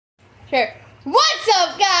Sure. What's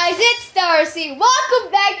up, guys? It's Darcy.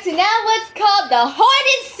 Welcome back to now what's called the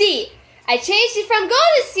Haunted Seat. I changed it from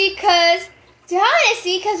Golden Seat to Haunted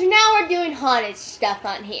Seat because now we're doing haunted stuff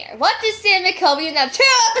on here. What does Sam and Colby and now 2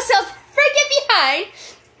 episodes freaking behind?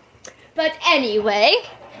 But anyway,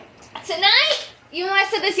 tonight, even though I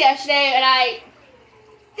said this yesterday and I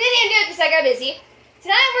didn't even do it because I got busy,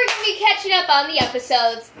 tonight we're going to be catching up on the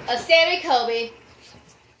episodes of Sam and Colby.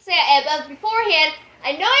 So yeah, but beforehand,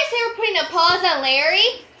 I know I said we're putting a pause on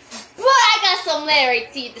Larry, but I got some Larry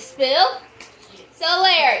tea to spill. So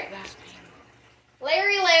Larry.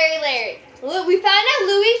 We found out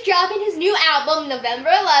Louis dropping his new album November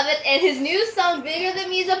 11th, and his new song Bigger Than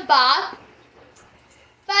Me is a bop.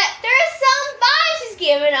 But there are some vibes he's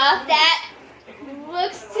giving off that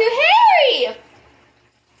looks too hairy.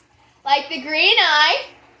 Like the green eye,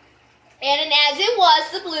 and as it was,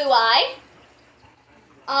 the blue eye.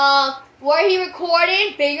 Where he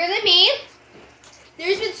recorded Bigger Than Me.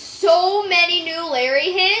 There's been so many new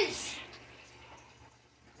Larry hints.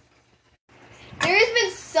 There's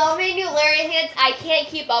been so many new Larry hints, I can't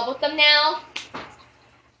keep up with them now.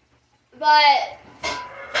 But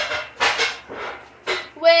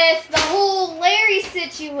with the whole Larry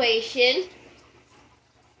situation,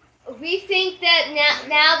 we think that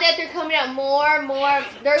now that they're coming out more,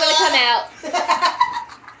 they're going to come out.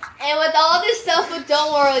 And with all this stuff with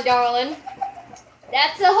Don't Worry, Darling,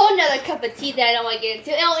 that's a whole nother cup of tea that I don't want to get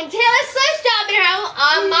into. And Taylor Swift's dropping her album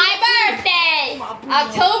on my birthday,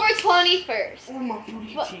 October 21st. Oh, my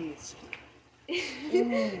booty cheese.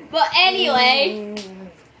 But anyway,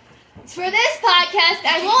 for this podcast,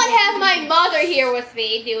 I won't have my mother here with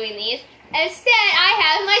me doing these. Instead, I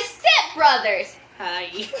have my stepbrothers.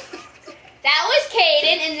 Hi. That was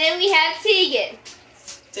Caden, and then we have Tegan.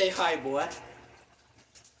 Say hi, boy.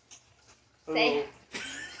 Say.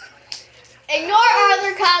 Ignore our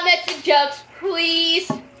other comments and jokes, please.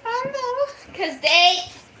 Because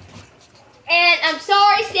and I'm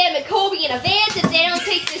sorry, Sam and Colby in advance, if they don't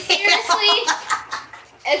take this seriously.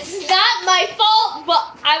 It's not my fault,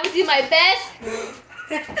 but I will do my best.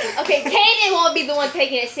 Okay, Caden won't be the one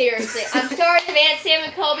taking it seriously. I'm sorry in advance, Sam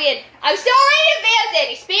and Colby, and I'm sorry in advance.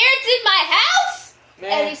 Any spirits in my house?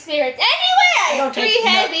 Man, any spirits anywhere?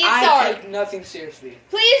 I take nothing seriously.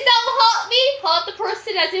 Please don't haunt me. Haunt the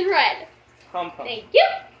person that's in red. Hum. Thank you.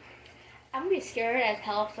 I'm gonna be scared as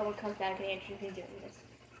hell if someone comes out of the entrance and doing this.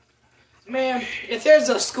 Man, if there's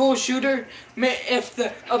a school shooter, imagine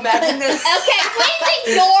this. Okay, please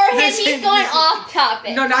ignore him. He's going off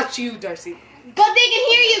topic. No, not you, Darcy. But they can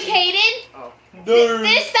hear you, Caden. Oh.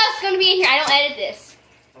 This stuff's gonna be in here. I don't edit this.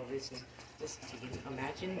 Oh, listen.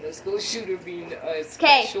 Imagine the school shooter being Okay.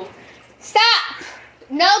 special. Stop.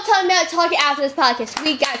 No time about talking after this podcast.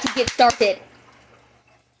 We got to get started.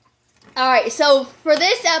 Alright, so for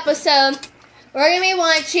this episode, we're going to be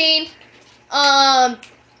watching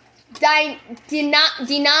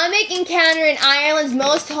Dynamic Encounter in Ireland's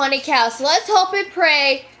Most Haunted Castle. Let's hope and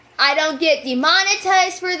pray I don't get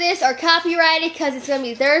demonetized for this or copyrighted because it's going to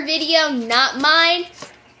be their video, not mine.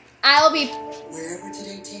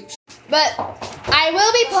 But I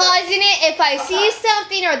will be pausing it if I see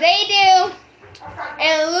something or they do,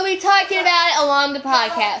 and we'll be talking about it along the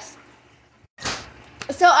podcast.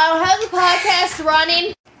 So I'll have the podcast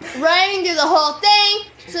running through the whole thing.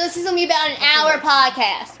 So this is gonna be about an hour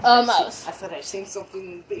podcast, almost. I thought I seen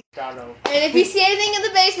something big. And if you see anything in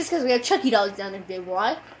the base, it's because we have Chucky dolls down there, big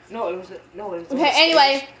boy. No, it was okay.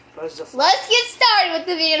 Anyway, let's get started with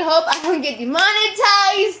the video and hope I don't get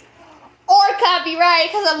demonetized or copyright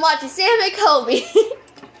because I'm watching Sam and Colby.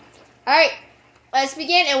 Alright, let's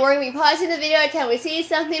begin, and we're going to be pausing the video until we see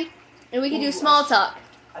something, and we can do small talk.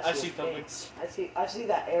 I see something. I see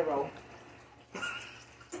that arrow.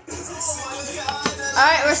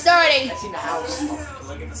 Alright, we're starting. I see the house.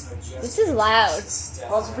 This is loud.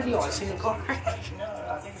 Pause the video, I see the car.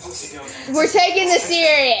 We're taking this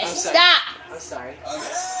serious. Stop. I'm sorry.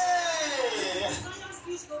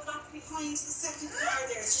 Behind the second car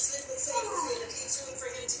there, it's just a little bit safer for him. It keeps room for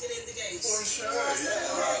him to get in the gate. For sure,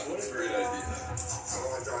 yeah. What a great idea. I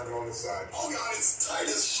don't like driving on the side. Oh god, it's tight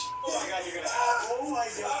as shit. Oh my god, you're gonna have. Oh my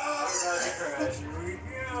god.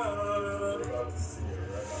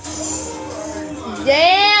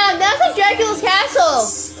 Damn, that's like Dracula's castle.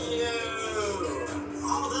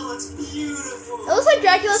 Oh, that looks beautiful. It looks like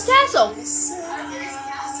Dracula's castle.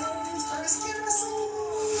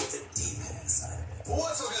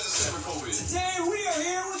 What's up, guys? It's Sam and Colby. Today we are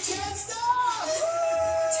here with Cat Stuff.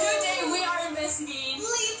 Today we are investigating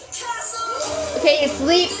Leap Castle. Okay, it's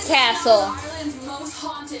Leap Castle. Ireland's most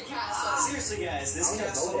haunted castle. Seriously, guys, this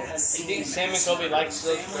castle has You think Sam and Colby likes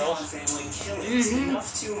those girls? Mm-hmm.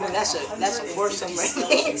 That's a foursome right Ew.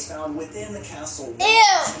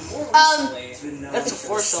 That's a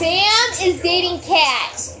foursome. Sam is dating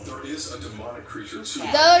Cat. There is a demonic creature too.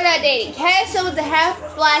 They're not dating. Cat is someone with the half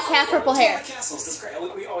black, half purple hair. Castles, that's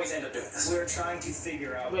great. We always end up doing this. We're trying to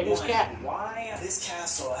figure out Wait, who's Cat? why this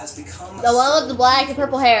castle has become The one with the black and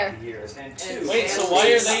purple hair. years. And two, Wait, so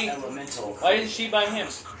why are they? elemental. Why is she by him?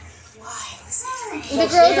 The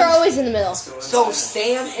girls are always in the middle. So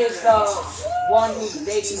Sam is the one who's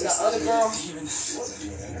dating the other girl.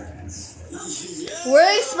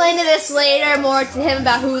 We'll explain to this later more to him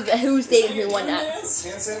about who's dating who and whatnot. Hand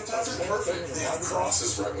sanitizer, perfect. They have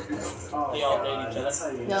crosses right when we come in. They all date each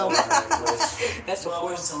other. No. That's a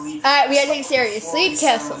foursome. Alright, we gotta take it serious. Sleep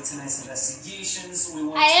Castle.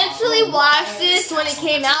 I actually watched this when it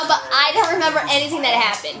came out, but I don't remember anything that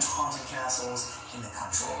happened.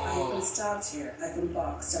 I've been stabbed here, I've been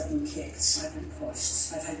boxed, I've been kicked, I've been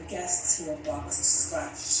pushed. I've had guests who are boxed,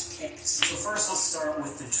 scratched, kicked. So first let's start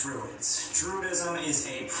with the Druids. Druidism is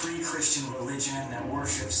a pre-Christian religion that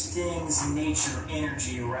worships things, nature,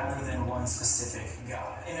 energy, rather than one specific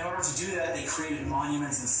god. In order to do that, they created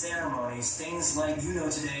monuments and ceremonies, things like you know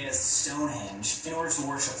today as Stonehenge, in order to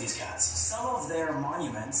worship these gods. Some of their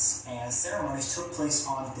monuments and ceremonies took place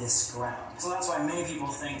on this ground. So that's why many people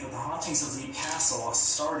think that the hauntings of the castle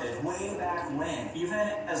started way back when, even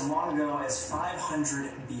as long ago as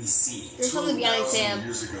 500 BC. There's something behind Sam.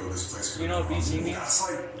 Years ago, this place You know what BC means? That's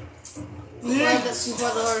like, Yeah, that's before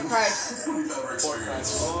the Lord of Christ. we've ever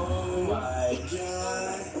experienced. oh my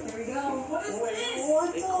god. Here we go. What is this?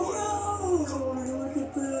 What the hell? Look at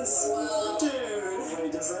this. Dude.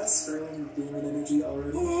 Wait, does that scream demon energy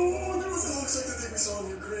already? Oh, that looks like the thing we saw in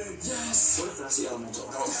your grave. Yes. What if that's the elemental?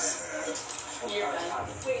 Wait,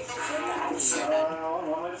 is it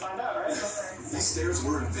One way to find out, right? These stairs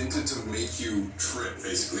were invented to make you trip,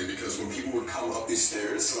 basically, because when people would come up these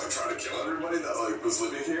stairs to like try to kill everybody that like was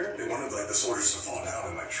living here, they wanted like the soldiers to fall down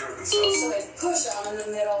and like trip and stuff. So they push on and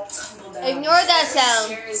then they'd all tumble down. Ignore that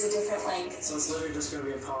sound. There is a different length. So it's literally just going to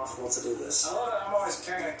be impossible to do this. I love it. I'm always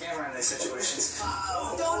carrying a camera in these situations.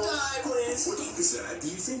 Don't die, please. What the fuck is that? Do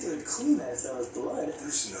you think they would clean that if that was blood?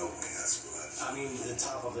 There's no way that's blood. I mean, the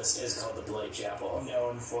top of this is called the Bloody Chapel,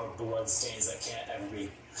 known for blood stains that can't ever be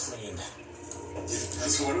cleaned.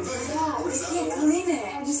 That's one of them? Yeah, Or they is that the can't one? clean it.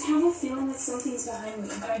 I just have a feeling that something's behind me.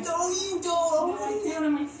 But I don't. You don't! I do, and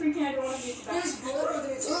I'm like freaking. I don't want to get back. There's blood over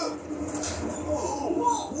there too.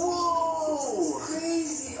 Whoa!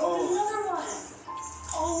 Crazy! Another one.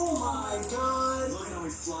 Oh my god! Look at how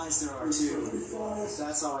many flies there are, too.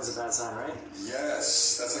 That's always a bad sign, right?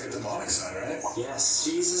 Yes, that's like a demonic sign, right? Yes.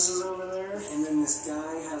 Jesus is over there, and then this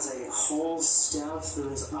guy has a hole stabbed through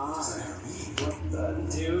his eye. What the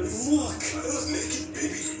dude? Look! Are those naked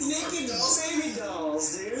baby? Naked baby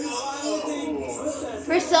dolls, dude! Why would they put that?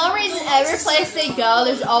 For some reason, every place they go,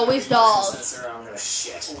 there's always dolls. That's around their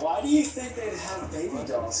shit. Why do you think they'd have baby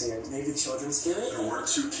dolls here? Maybe children's spirit? There were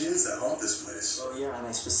two kids that haunt this place. Oh yeah, and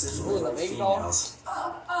they specifically Ooh, the like baby doll? females.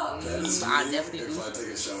 That's I definitely if do. I take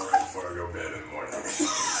a shower before I go to bed in the morning.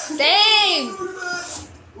 Dang!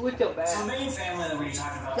 What's your So the bad? main family that we're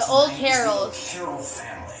talking about The old tonight is the Carrolls. Carroll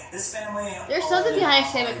family. This family There's something behind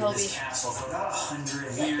Sam and operated Colby. this castle for about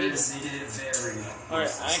 100 years. They did it very Alright,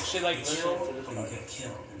 I actually like listening to this or you get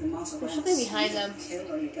killed. The muscle There's something behind them.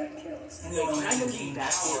 Kill or you got killed. And the only way to gain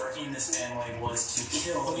power in this family was to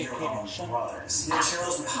kill your own brothers. The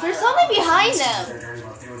Carrolls would hire There's something out behind clans to them. do their dirty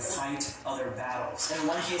work. They would fight other battles. In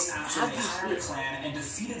one case, after they hired a clan and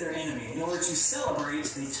defeated their enemy, in order to celebrate,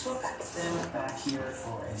 they took them back here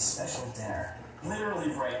for a special dinner. Literally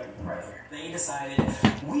right here. They decided,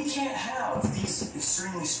 we can't have these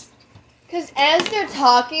extremely Because as they're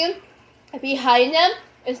talking, behind them,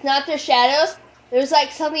 it's not their shadows. There's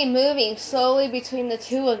like something moving slowly between the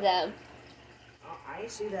two of them. Oh, I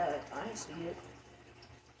see that. I see it.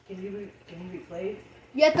 Can you replay it?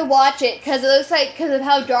 You have to watch it because it looks like, because of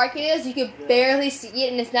how dark it is, you can barely see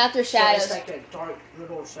it, and it's not their shadows. So it's like a dark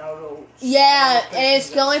little shadow. Yeah, and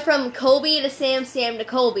it's going from Colby to Sam, Sam to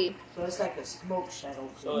Colby. So it's like a smoke shadow.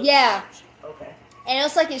 So it's- Yeah, Okay. and it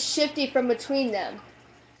looks like it's shifting from between them.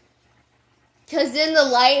 Because then the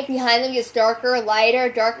light behind them gets darker,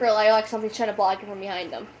 lighter, like something's trying to block it from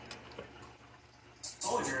behind them.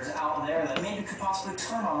 soldiers out there that maybe could possibly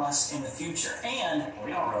turn on us in the future, and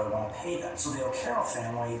we don't really want to pay them. So the O'Carroll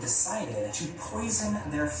family decided to poison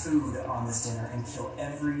their food on this dinner and kill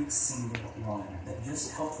every single one that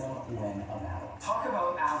just helped them win a battle. Talk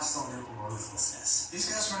about absolute ruthlessness. These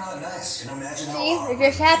guys were not nice. You know, imagine how See? awkward It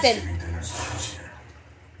just happened. Thanksgiving dinners were this year.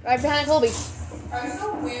 Right behind Colby. I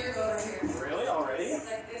feel weird over here. Really? Already?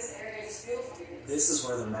 Like this area just feels weird. This is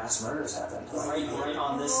where the mass murders happened. Right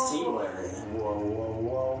on this table area.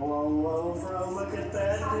 Whoa, bro, look at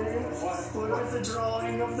that, dude. Look at the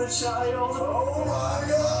drawing of the child. Oh my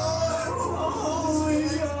god! Oh my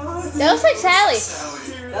god! That looks like Sally.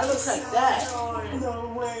 Dude, That looks like that.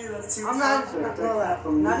 no way, that's too I'm not. perfect.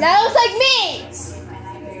 No, not. That looks like me.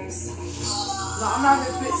 No, I'm not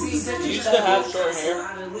gonna be disrespectful. You used to have short hair.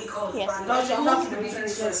 Yes. No, I'm not gonna be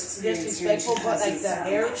disrespectful, but like the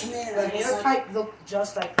hair type looked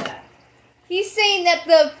just like that. He's saying that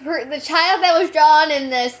the child that was drawn in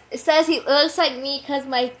this, it says he looks like me because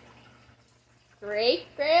my great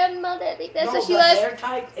grandmother, I think that's No, what she the was. hair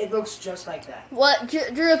type, it looks just like that. What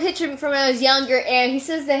drew a picture of me from when I was younger, and he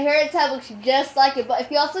says the hair type looks just like it. But if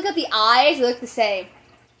you also look at the eyes, they look the same.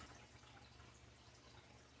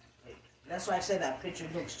 That's why I said that picture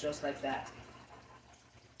looks just like that.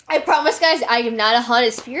 I promise, guys, I am not a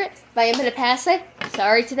haunted spirit. If I am in a past life,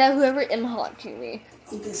 sorry to that whoever am haunting me.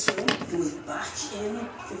 In this room, it was back in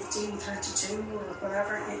 1532 or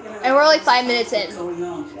whatever. You know, And we're like 5 minutes in. Going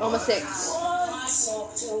on. Almost 6. I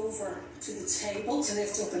walked over to the table to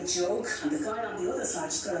lift up a jug, and the guy on the other side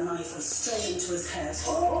just got a knife straight into his head.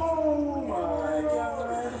 Oh my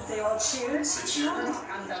god. They all cheered, cheered?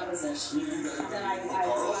 and that was it. You knew that And then I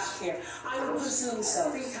was back here. I would presume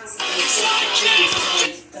so.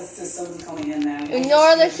 There's somebody coming in now.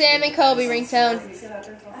 Ignore the Sam and Colby ringtone. You feel that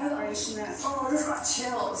vibration now? Oh, they've got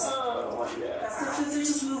chills. Oh my god. They're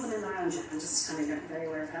just moving in around you and just kind of getting very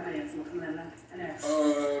aware of how many of them are coming in now.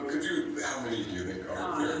 Could you, how many do you think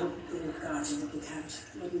are here? Oh, God, you wouldn't count.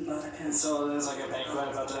 Wouldn't bother counting. So there's like a banquet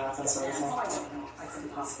about to happen, sort of thing? I don't know. I couldn't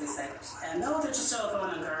possibly say. No, they're just all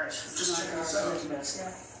going on guard. Just checking us out a little bit,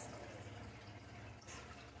 yeah.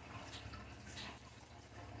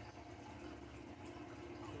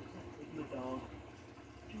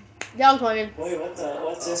 Dog's running. Wait, what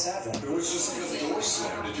just happened? It was just because the door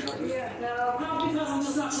slammed. Did you not hear that? No, probably because I'm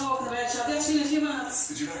just not talking about you. I'll get you in a few minutes.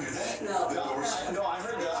 Did you not hear that? No. The door slammed. No, I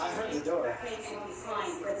heard the door. Everything will be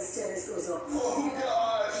fine where the stairs goes up. Oh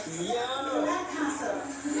god! Yo, That castle.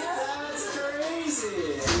 that's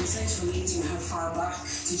crazy. You said to a meeting how far back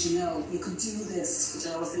did you know you could do this, which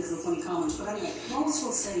I always think is a funny comment. But anyway, most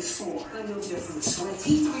will say 4. I'm no different. And I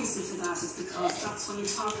think the reason for that is because that's when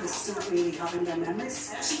toddlers start really having their memories.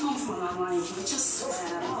 I actually come from a long line of religious,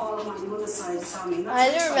 all of my mother's side of the family.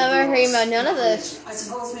 I don't remember hearing about none of this. I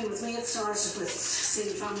suppose with me it started with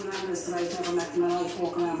seeing family members that I'd never met in my life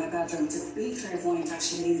walk around my bedroom. To be clairvoyant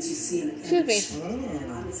actually means you see an image. Excuse me.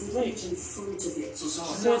 And it's an image in front of you.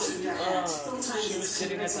 So Not in your head. Sometimes she was it's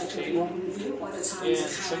sitting it's at the like a table, one view, other times and it can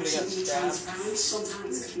somebody got actually be stabbed. transparent,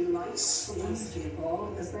 sometimes it can be light, sometimes it can be a ball,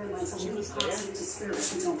 because bear in mind some people pass into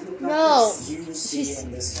spirits who don't look like No. this. You see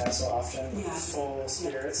in this castle often Yeah. full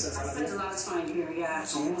spirits in I front of spent a you? lot of time here, yeah.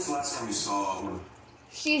 So when was the last time you saw one?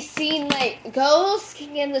 She's seen like ghosts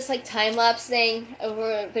can get this like time lapse thing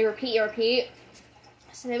over they repeat.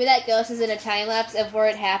 So maybe that ghost is in a time lapse of where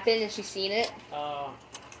it happened and she's seen it.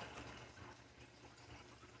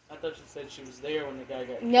 I thought you said she was there when the guy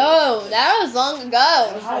got No, that was long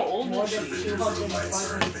ago. How old More is than she? 200.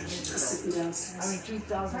 Sitting downstairs. I mean,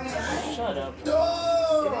 2,000. Shut up.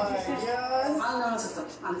 Oh my god. I'll nod at them,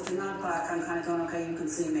 and if they nod back, I'm kind of going, okay, you can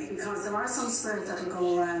see me. Because there are some spirits that will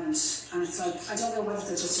go around, and it's like, I don't know whether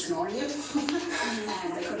they're just ignoring you,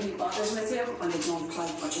 and they couldn't be bothered with you when they don't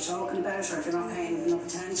like what you're talking about, or if you're not paying enough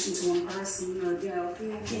attention to one person, or, you know,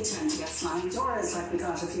 you tend to get slammed doors like we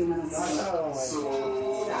got a few minutes ago. Oh my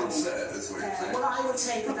So, upset, that's what you're saying. Well, I would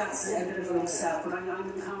take that that's a bit of an upset, but I'm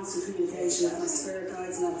in constant communication with my spirit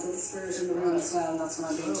guides, and I'm with the spirit in the room as well, and that's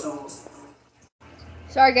what I'm being told.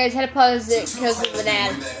 Sorry guys, had to pause it Two because of an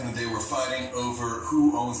ad. clansmen way back in the day were fighting over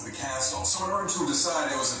who owns the castle. So in order to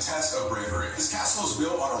decide, it was a test of bravery. This castle was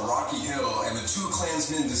built on a rocky hill, and the two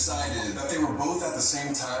clansmen decided that they were both at the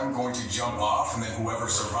same time going to jump off, and then whoever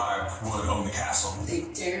survived would own the castle. They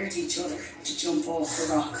dared each other to jump off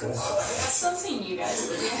the rock. That's something you guys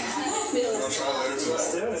would do. I'll try later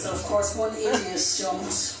tonight. So of course one idiot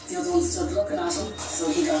jumped, the other one stood looking at him,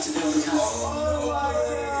 so he got to build the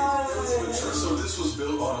castle. So this was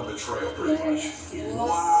built on a betrayal, pretty much. Yeah.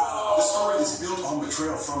 Wow. The story is built on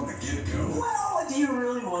betrayal from the get-go. Well, do you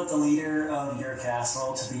really want the leader of your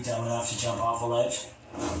castle to be dumb enough to jump off a ledge?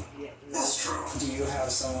 That's true. Do you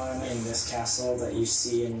have someone in this castle that you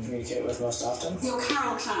see and communicate with most often? The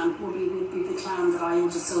O'Carroll clan would be the clan that I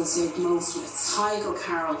would associate most with. Tig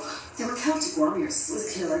O'Carroll. They were Celtic warriors. It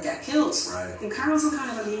was kill or get killed. Right. The O'Carrolls were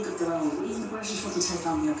kind of a league of their own. Even the British wouldn't take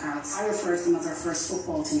on the O'Carrolls. I refer to them as our first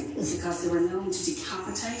football team because they were known to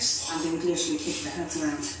decapitate and they would literally kick the heads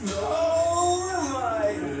around. Oh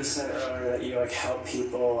my! You said earlier that you help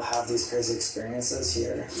people have these crazy experiences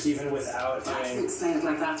here, even without I can doing. explain it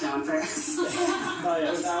like that now in fairness. Oh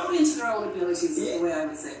yeah, without. Probably into their own abilities is the way I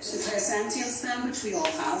would say it. The clairsentience then, which we all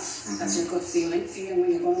have. That's your good feeling. Feeling when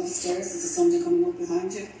you're going upstairs, there's somebody coming up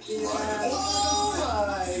behind you. Oh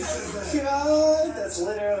my god! That's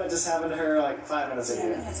literally what just happened to her 5 minutes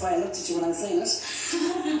ago. That's why I looked at you when I was saying it.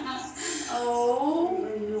 Oh,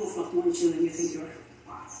 you know if not one tune and you think you're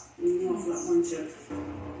you know if not one tune.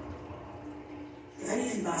 If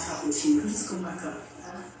anything bad happened to you, just come back up.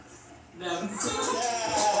 Them.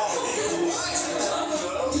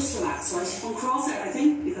 Just relax, right? Don't cross everything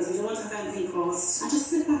because we don't want to have anything crossed. And just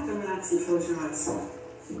sit back and relax and close your eyes.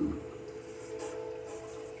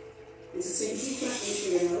 And just take a deep breath into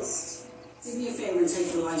your nose. Do me a favour and take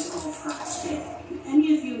the light off her. Okay. Any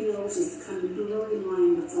of you notice the kind of blurry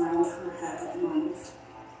line that's around her head at the moment?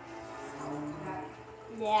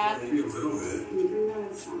 Yeah. Maybe a little bit. Can you bring that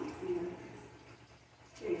in front?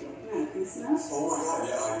 There you go. Yeah, can you see that? Oh my god,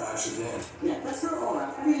 yeah, I actually can. Yeah, that's her aura.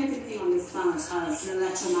 Every living thing on this planet has an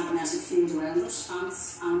electromagnetic field around it, plants,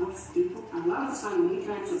 animals, people. And a lot of the time when we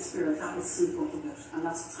connect with spirit, that will sleep up a bit. And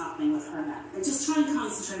that's what's happening with her now. And just try and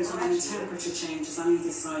concentrate on any temperature changes on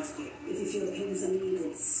either side of you. If you feel pins and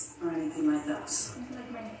needles or anything like that. I feel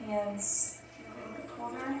like my hands feel a little bit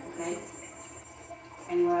colder. Okay.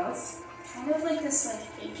 Anywhere else? Kind of like this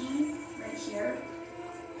aching right here.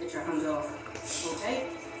 Get your hand off. Okay?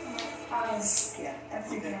 My eyes. Yeah. I'm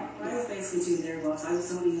freaking out. What I was basically doing there was I was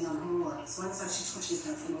zoning in on her aura, so I was actually touching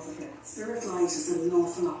her from over here. Spirit light is an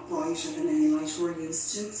awful lot brighter than any light we're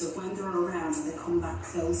used to, so when they're around and they come back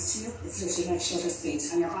close to you, it's literally like shutter speed,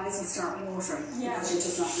 and your eyes will start watering because you're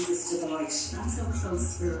just not used to the light. That's how close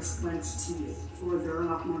spirit went to you, or they're a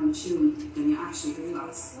lot more in tune than you actually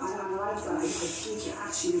realise. And like that, I think you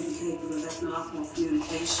actually will be capable of getting a lot more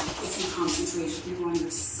communication if you concentrate more on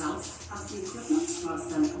yourself as the equipment rather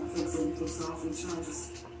than plugs in, plugs off and charges.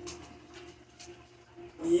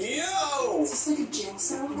 Yo! Is this like a jail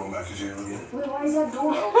cell? Going back to jail again. Wait, why is that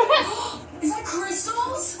door open? Is that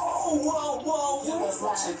crystals? Oh, whoa! Yeah, that's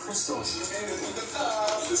actually crystals.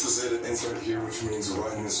 This is it, insert here, which means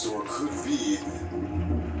right in the store could be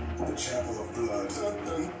the Chapel of Blood.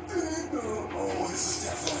 Oh, this is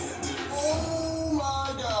definitely it, dude. Oh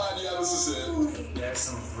my god, yeah, this is it. There's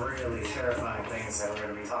some really terrifying things that we're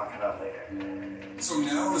going to be talking about later. So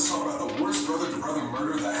now let's talk about the worst brother-to-brother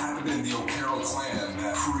murder that happened in the O'Carroll clan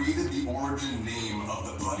that created the origin name of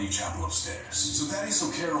the Bloody Chapel upstairs. So Thaddeus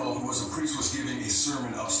O'Carroll, who was a priest, was giving a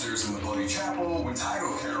sermon upstairs in the Bloody Chapel when Tig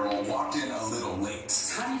O'Carroll walked in a little late.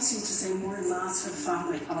 Thaddeus used to say more than last for the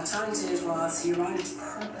family. And what Thaddeus did was he arrived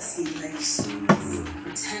purposely late.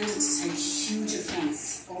 Pretended to take huge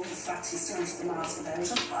offence over the fact he started the mass without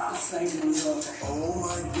him. And slayed him on the altar. Oh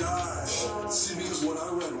my gosh. See, because what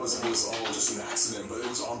I read was it was all just an accident, but it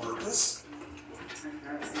was on purpose.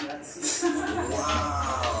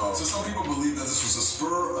 Wow. So some people believe that this was a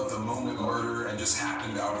spur of the moment murder and just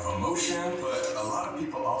happened out of emotion, but a lot of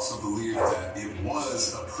people also believe that it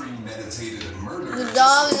was a premeditated murder. The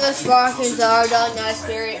dog and the sparkles are done, nice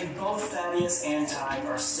spirit. And both Thaddeus and Tig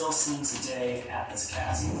are still seen today at this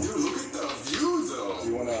castle. Dude, look at the view though.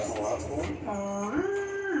 You wanna hold out for one?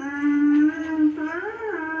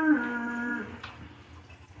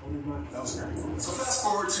 That was great. So fast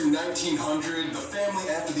forward to 1900, the family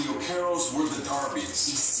after the O'Carrolls were the Darbys. A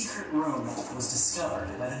secret room was discovered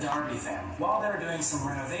by the Darby family. While they were doing some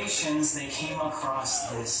renovations, they came across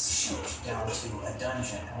this chute down to a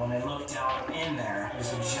dungeon. And when they looked out in there,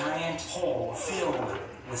 there's a giant hole filled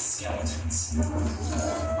with skeletons. Oh my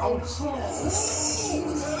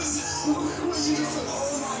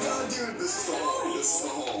god, dude, this is the hole. This is the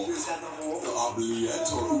hole. Is that the hole? The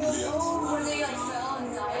oubliette or oubliette. Where they fell and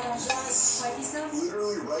died on spiky stuff?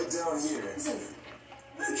 Literally right down here. Listen.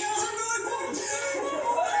 The cats are going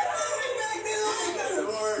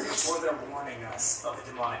Or they're warning us of a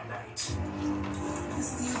demonic night.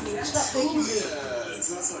 That's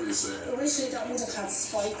how you say it. Originally, that would have had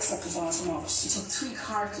spikes at the bottom of it. She took 3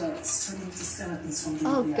 cartloads to remove the skeletons from the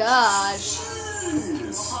Oh gosh.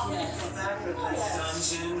 Nice. The fact that the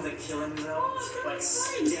dungeon, the killing zone, like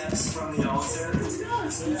steps from the altar.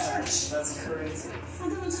 Yeah, that's crazy.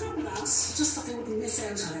 And then on top of that, just that they wouldn't miss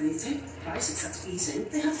out on anything, right, except eating,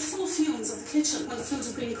 they had the full fumes of the kitchen when the food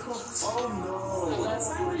was being cooked. Oh no. That's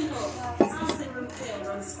unbelievable. As they were impaled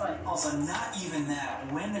on the spike. Also, not even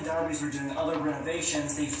that. When the Darbys were doing other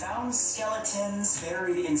renovations, they found skeletons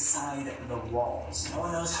buried inside the walls. No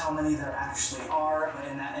one knows how many there actually are, but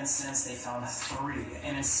in that instance, they found 3.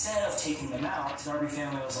 And instead of taking them out, the Darby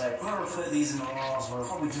family was like, whoever put these in the walls, we're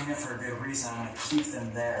probably doing it for a good reason. I'm going to keep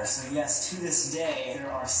them there. So yes, to this day,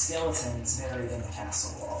 there are skeletons buried in the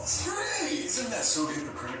castle walls. Hooray! Isn't that so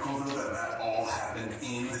hypocritical though that all happened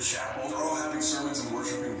in the chapel? They're all having sermons and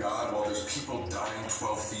worshiping God while there's people dying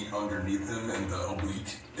 12 feet underneath them in the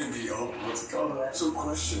oblique. What's it called? So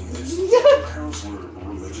question, if your parents were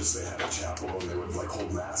religious, they had a chapel and they would like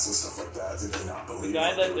hold mass and stuff like that, did they not believe The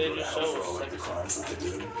guy that they they would go to just hell showed for was like the like- crimes that they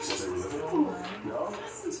did because they were living? No?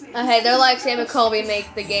 Okay, they're like Sam and Colby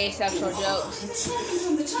make the gay sexual jokes.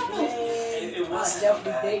 It wasn't a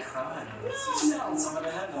bad crime. Some of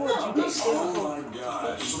the headlines. Oh my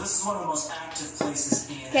gosh. So this is one of the most active places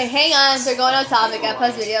in. Okay, hang on, they're going on topic. I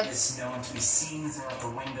post video. It's known to be seen throughout the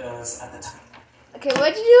windows at the time. Okay,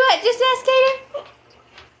 what'd you do? Just ask Kaden?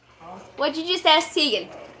 What'd you just ask Tegan?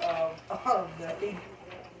 Nothing.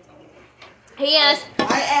 He asked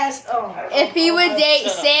I asked, if he would date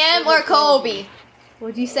shut up. Sam or Colby.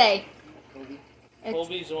 What'd you say?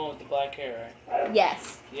 Colby's the one with the black hair, right?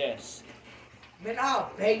 Yes. Yes. Man,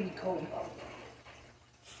 I'll baby Colby.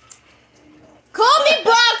 Colby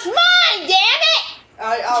Brock's mine, damn it!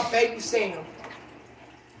 I'll baby Sam.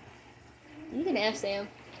 You can ask Sam.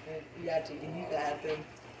 Yeah, Tegan, you can have them.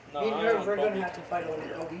 No, Me and I her, want we're Colby. gonna have to fight over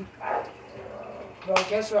Kobe. Well, I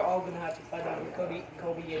guess we're all gonna have to fight over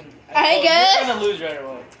Kobe and. I Oh, guess. You're gonna lose right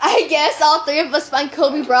away. I guess all 3 of us find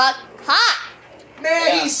Colby Brock hot. Man,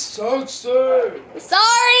 Yeah. he's so sad.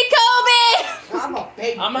 Sorry, Colby! I'm a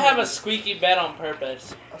baby. I'm gonna have a squeaky bed on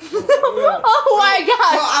purpose, Oh my So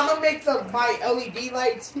gosh. I'm gonna make my LED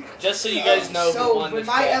lights. just so you guys know who So won with this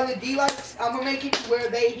my bet. LED lights, I'm gonna make it to where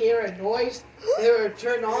they hear a noise, they will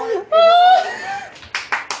turn on.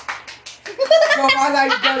 So my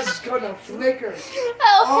light is gonna flicker.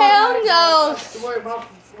 Oh, hell no. I swear my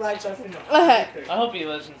lights are gonna Okay. flicker. I hope he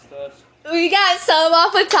listens to this. We got so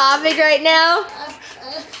off a topic right now.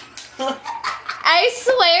 I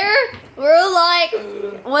swear, we're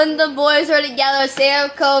like when the boys were together, Sam,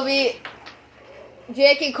 Kobe,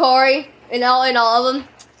 Jake, and Corey, and all of them.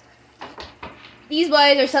 These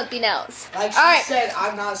boys are something else. Like she Alright. said,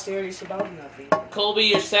 I'm not serious about nothing. Colby,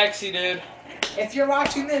 you're sexy, dude. If you're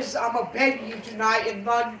watching this, I'm gonna beg you tonight in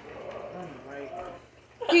London. Right.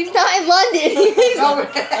 He's not in London. He's No,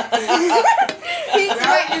 He's wherever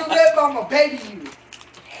right. you live, I'm gonna baby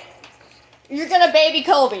you. You're gonna baby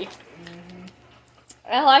Colby.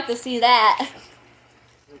 I like to see that.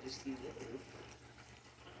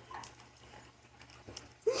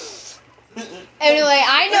 Anyway,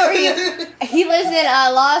 I know he lives in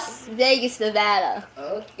Las Vegas, Nevada.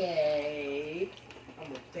 Okay.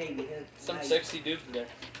 I'm a baby him. Some tonight. sexy dude there.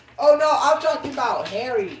 Oh no, I'm talking about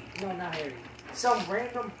Harry. No, not Harry. Some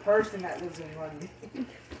random person that lives in London.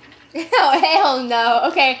 Oh, hell no.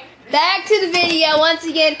 Okay, back to the video. Once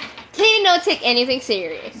again, Kaden don't take anything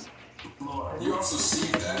serious. You also see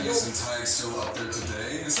Thaddeus and Tige still up there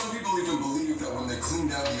today, and some people even believe that when they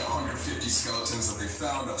cleaned out the 150 skeletons that they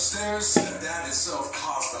found upstairs, that itself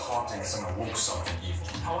caused the hauntings and awoke something evil.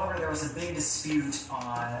 However, there was a big dispute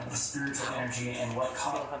on the spiritual energy and what I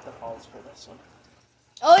caused. don't have to pause for this one.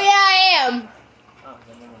 Oh yeah, I am. Oh,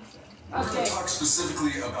 then no one's there. We're going to talk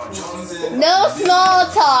specifically about Jonathan. No small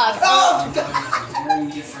talk.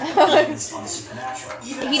 Very different opinions on the supernatural.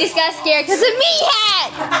 Even He just got scared because of me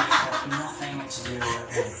hat. had nothing to do with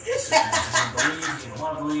the supernatural. He didn't believe, he didn't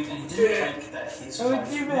want to believe, and he didn't think that his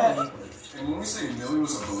wife really believed. And when we say Millie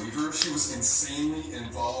was a believer, she was insanely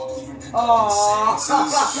involved, even conducting Aww.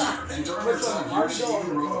 seances. And during her Which one, time, Marshall she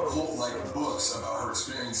even or wrote Rose? occult-like books about her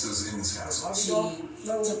experiences in this castle. She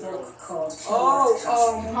wrote a book called Probably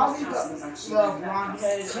Castles. the blonde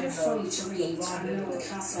head Kind and of funny the to read. I know the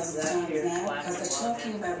castle as it stands now because they're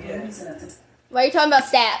talking about Yeah. rooms in it. Why are you talking about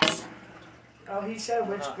stats? Oh, he said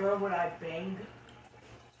which girl would I bang?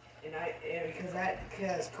 And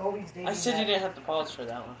because Kobe's dating. I said you that- didn't have to pause for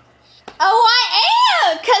that one. Oh,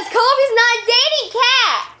 I am, because Colby's not dating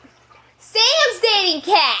Kat. Sam's dating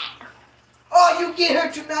Kat. Oh, you get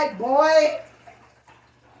her tonight, boy.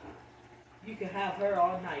 You can have her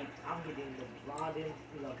all night. I'm getting the blonde and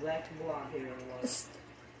the black and blonde hair one.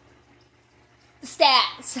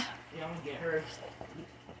 Stats. Yeah, I'm gonna get her.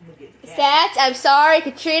 Stats, I'm sorry.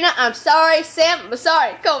 Katrina, I'm sorry. Sam, I'm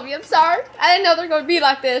sorry. Colby, I'm sorry. I didn't know they were going to be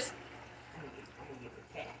like this.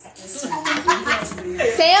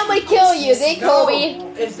 Sam would kill you, then Colby.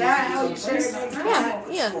 Is that how you say it?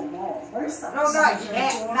 Yeah. No, not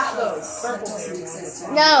cat, not the purple hair.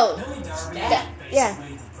 No. Yeah.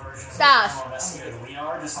 Stop.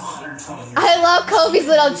 I love Colby's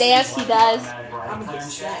little dance he does.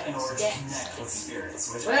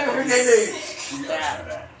 Whatever her name is.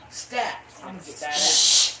 Stat. I'm gonna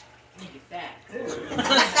get that.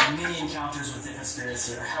 Many encounters with different spirits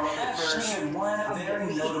here. However, she had one very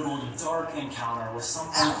notable dark encounter with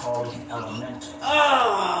something called the elemental.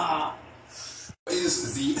 What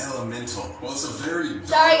is the elemental? Well, it's a very dark,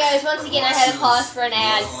 Sorry guys, once again I had to pause for an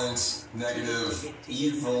ad. violent, negative,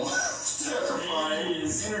 evil, terrifying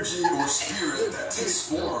energy or spirit that takes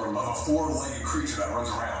form of a four-legged creature that runs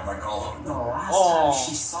around like Gollum. The last time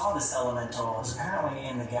she saw this elemental was apparently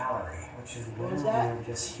in the gallery, which is when we were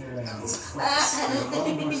just hearing these clips. The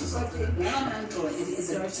elemental is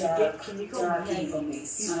a dark evil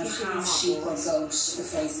beast, and it half sheep or goat, the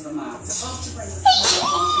face of a man. It's supposed to bring the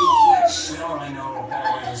smell of the flesh. We don't really know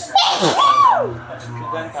better way to describe it. A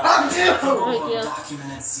demonic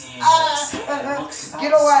documented scene that looks about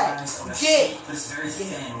Get the away. size of a Get. sheep, but it's very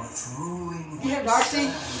thin with drooling Yeah, lips Darcy. and a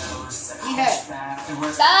nose that Yeah. hunches back, and where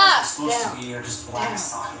its eyes are supposed to be are just black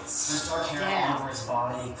sockets. There's dark hair all over its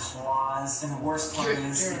body, claws, and the worst part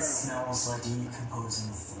is it smells like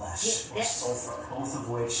decomposing flesh or sulfur, both of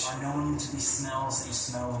which are known to be smells that you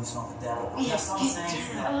smell when you smell the devil. Now, some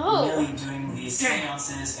think that really doing these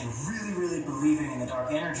seances and really believing in the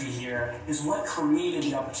dark energy here is what created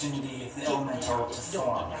the opportunity for the elemental to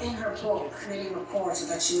form. In her book, Millie reported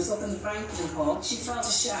that she was up in the banqueting hall. She felt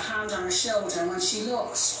a hand on her shoulder, and when she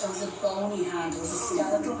looked, it was a bony hand, it was a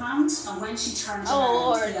skeletal hand. And when she turned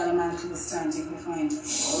around, the elemental was standing behind her.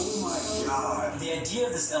 Oh my god. The idea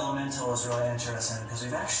of this elemental is really interesting because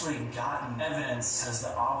we've actually gotten evidence as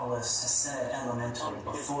the obelisk has said elemental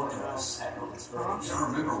before to us at Open's Bridge. I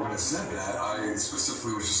remember when it said that, I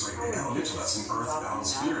specifically was just like, an elemental, that's an earthbound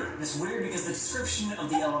spirit. It's weird because the description of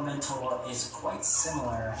the elemental is quite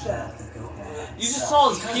similar to that of the goat man. You just saw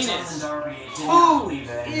his because penis. Jonathan Darby did not believe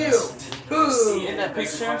it. Ew. Didn't really see In it. that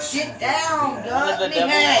There's a picture? question Get if it down, could be dog. The Me devil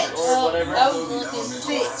head. or whatever. Although the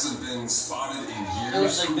elemental hasn't been spotted in years, It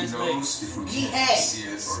was like who this big. knows if we He can't had. see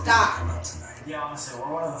it or Stop. did it come out tonight. Yeah, honestly,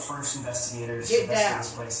 we're one of the first investigators to Get investigate down.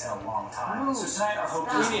 this place in a long time. Move. So tonight our hope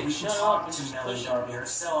is that we can talk to Nellie Darby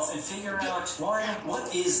herself and figure out, one,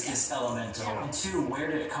 what is this elemental, and two, where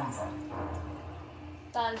did it come from?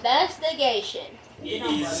 Investigation. It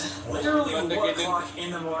is literally 4 o'clock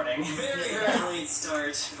in the morning. Very late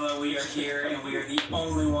start, but we are here and we are the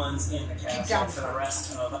only ones in the castle for the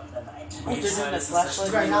rest of the night. Oh, they're doing the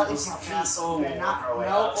flashlight. Better not This leave my castle, feet. we'll Better work not. our way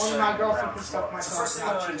No, up, only showing my the girlfriend ground can stuff floor. my So first thing I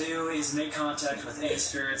car. want to do is make contact with any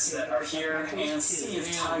spirits that are here and see if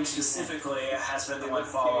Ty specifically has been the one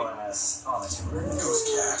following us on the tour. Ghost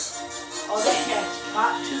cat. Oh, that cat's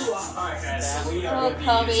hot too. Alright guys, so we are going to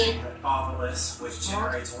be using the obelisk, which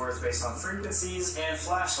generates words based on frequencies, and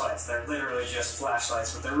flashlights. They're literally just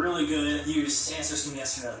flashlights, but they're really good use to answer some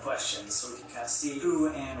yes or no questions, so we can kind of see who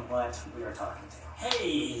and what we are talking to.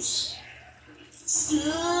 Hey! You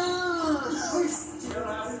don't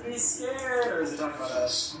have to be scared, or is it talking about a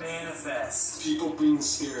manifest? People being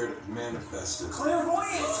scared manifested.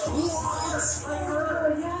 Clairvoyant! What? Like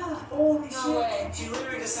her, yeah. Holy shit. She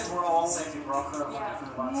literally just said we're all psychic, we're all clairvoyant from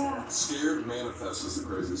the monster. Scared manifest is the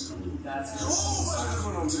craziest to me. That's cool. Oh, that's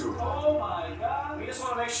one on too. Oh my god. We just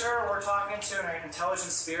want to make sure we're talking to an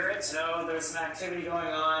intelligent spirit. No, there's some activity going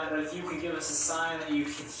on, but if you could give us a sign that you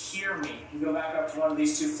can hear me. You go back up to one of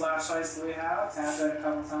these 2 flashlights that we have, tap it a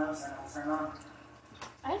couple times, and it'll turn on.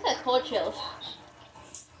 I just got cold chills.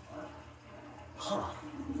 Huh.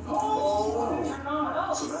 Oh, turn on.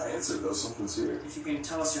 Oh. So that answered though, something's here. If you can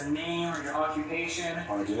tell us your name or your occupation.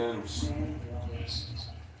 Again.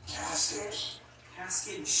 Casket.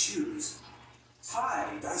 Casket and shoes.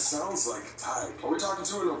 Tie. That sounds like Ty. Are we talking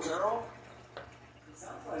to an O'Carroll? It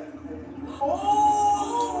sounds like.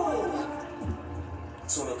 Oh!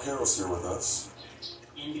 So an O'Carroll's here with us.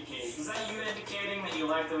 Indicate. Is that you indicating that you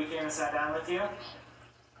like that we came and sat down with you?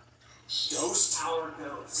 Ghost? Our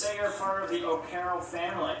ghost. Say you're part of the O'Carroll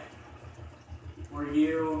family. Were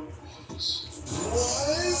you...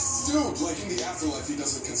 What? Dude, like in the afterlife, he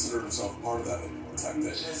doesn't consider himself part of that anymore, type thing.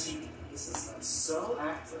 Because this is so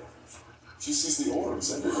active. She sees the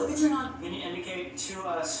orbs everywhere. Can you indicate to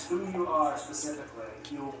us who you are specifically?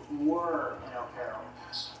 You were an O'Carroll.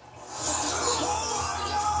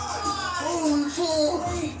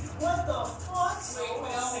 Wait, what the fuck?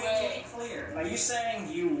 Wait, clear. Are you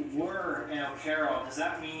saying you were an O'Carroll? Does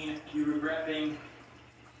that mean you regret being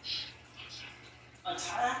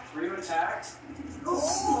attacked? Were you attacked?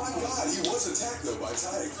 Oh my god, he was attacked though by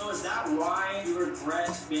Tyke. So is that why you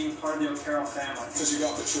regret being part of the O'Carroll family? Because you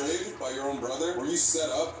got betrayed by your own brother? Were you set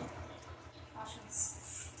up?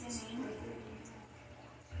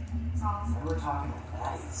 We're talking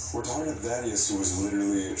about Thaddeus. We're talking about Thaddeus, who was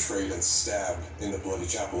literally betrayed and stabbed in the bloody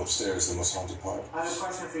chapel upstairs, the most haunted part. I have a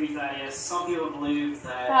question for you, Thaddeus. Some people believe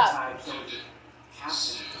that Ty killed the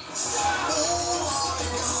captain.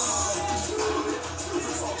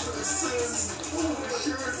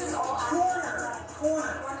 This is all corner.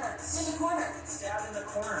 It's in the corner. Stabbed in the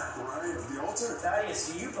corner. Right, of the altar.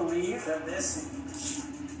 Thaddeus, do you believe that this...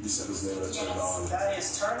 You said his name and I turned it on.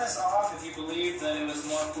 Thaddeus, turn this off if you believe that it was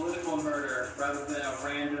more political murder rather than a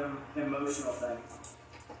random emotional thing.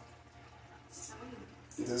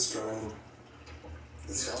 It is trying.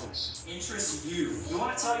 It's fine. Interest you. You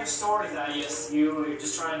want to tell your story, Thaddeus. You're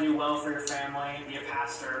just trying to do well for your family, be a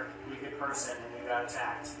pastor, be a good person, and you got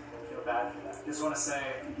attacked. I feel bad for that. Just want to say...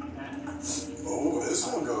 Oh, this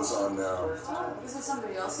one goes on now. Oh, is there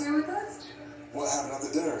somebody else here with us? What happened at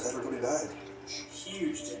the dinner? Everybody died.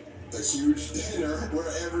 Huge dinner. A huge dinner where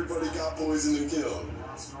everybody got poisoned and killed.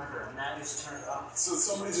 Mass murder, and that is turned off. So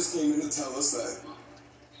somebody just came in to tell us that.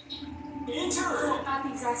 Enter! At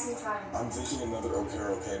the exact same time. I'm thinking another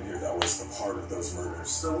O'Carroll came here that was the part of those murders.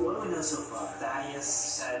 So what do we know so far? Thaddeus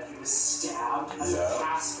said he was stabbed as a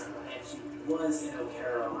pastor, and he was in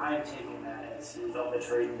O'Carroll. I am taking that as he felt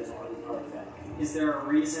betrayed and doesn't want to be part of that. Is there a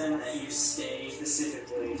reason that you stay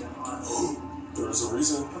specifically to haunt? There's a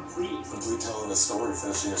reason. Complete telling a story,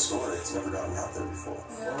 finishing a story. It's never gotten out there before.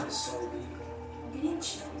 What is so deep? I'm getting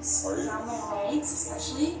chills. Are you? Down my legs,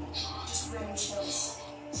 especially. Just random chills.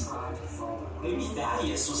 Try to follow. Maybe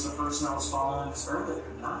Thaddeus was the person that was following us earlier,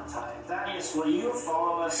 not Ty. Thaddeus, will you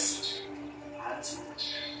follow us? Attitude.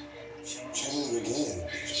 Channeling again.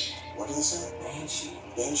 What did they say? Banshee.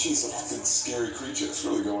 Banshee's a fucking scary creature. It's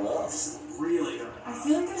really going off. Really going I on.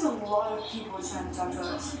 feel like there's a lot of people trying to talk to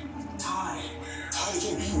us. Ty. Tide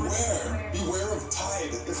again, beware! Beware of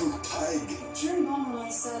Tide. Tide. During one when I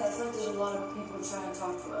said I feel like there's a lot of people trying to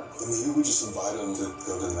talk to us. Then maybe we just invite them to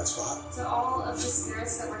go to the next spot. So all of the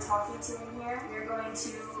spirits that we're talking to in here, we're going to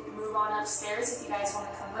move on upstairs if you guys want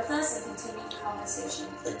to come with us and continue the conversation.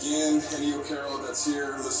 Again, any O'Carroll that's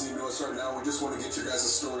here listening to us right now, we just want to get your guys'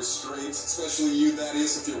 story straight. Especially you,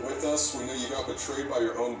 Thaddeus, if you're with us. We know you got betrayed by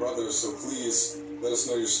your own brothers, so please let us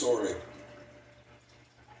know your story.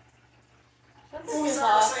 Before we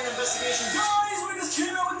start our second investigation, guys, we just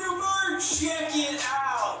came out with new merch! Check it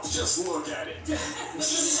out! Just look at it.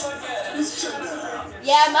 Just look at it. Just check that out.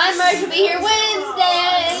 Yeah, my merch will be here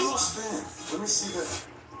Wednesday. Little spin. Let me see that.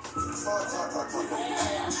 Fuck.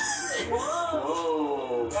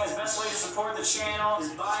 Whoa. Guys, best way to support the channel is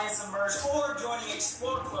buying some merch or joining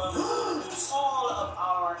Explore Club, which is all of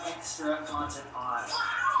our extra content on.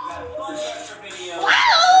 We got a bunch of extra videos. Oh,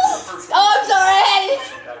 I'm sorry.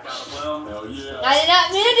 Hell yeah. I did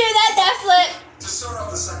not mean to do that. That flip. To start off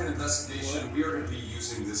the second investigation, we are going to be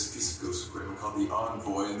using this piece of ghost equipment called the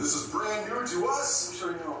Envoy, and this is brand new to us. I'm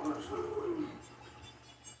showing you how it works.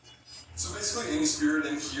 So basically, any spirit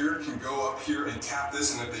in here can go up here and tap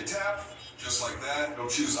this, and if they tap, just like that, they'll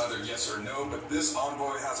choose either yes or no, but this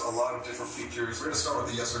Envoy has a lot of different features. We're going to start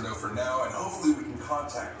with the yes or no for now, and hopefully we can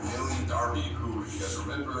contact Millie Darby, who, if you guys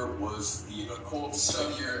remember, was the occult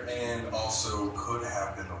studier and also could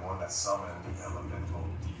have been the one that summoned the elemental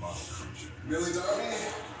demonic creature. Millie Darby?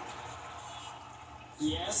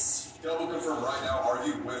 Yes? Double confirm right now, are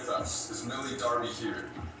you with us? Is Millie Darby here?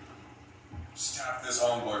 Just tap this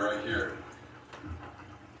Envoy right here.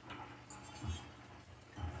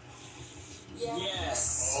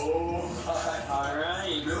 Yes. Oh my.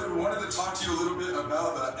 Alright. Millie, we wanted to talk to you a little bit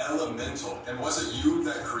about the elemental. And was it you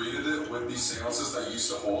that created it with these seances that you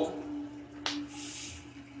used to hold?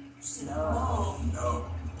 No. No.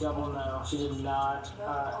 Double no. She did not.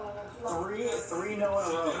 Three no in a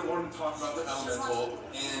She row. didn't want to talk about the elemental,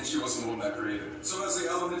 and she wasn't the one that created it. So has the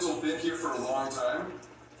elemental been here for a long time?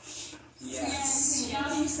 Yes.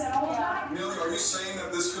 Millie, are you saying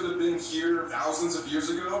that this could have been here thousands of years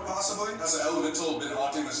ago, possibly? Has the elemental been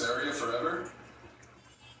haunting this area forever?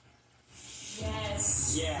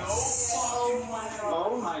 Yes. Yes. Oh my god.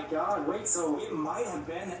 Oh my god, wait, so it might have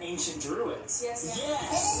been the ancient druids. Yes.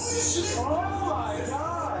 Yes. Oh my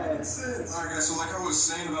god. Alright guys, so like I was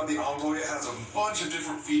saying about the envoy, it has a bunch of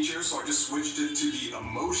different features, so I just switched it to the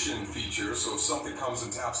emotion feature. So if something comes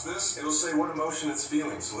and taps this, it'll say what emotion it's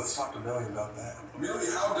feeling. So let's talk to Millie about that. Millie,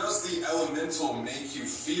 how does the elemental make you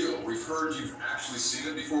feel? We've heard you've actually seen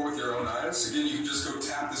it before with your own eyes. Again, you can just go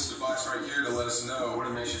tap this device right here to let us know what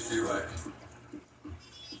it makes you feel like.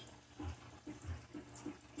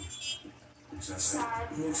 Sad.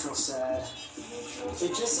 Neutral sad. It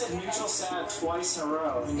just said neutral sad twice in a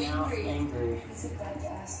row, and now angry. Is it bad to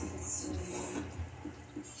ask if it's still here?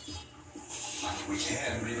 We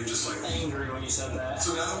can, maybe just like Angry when you said that.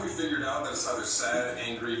 So now that we figured out that it's either sad,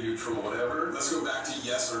 angry, neutral, whatever, let's go back to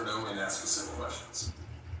yes or no and ask specific questions.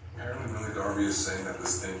 Apparently, Millie Darby is saying that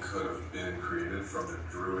this thing could have been created from the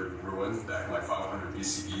Druid ruin back in like 500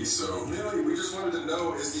 BCE. So, Millie, we just wanted to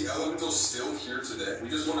know, is the elemental still here today? We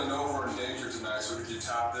just want to know if we're in danger tonight, so if you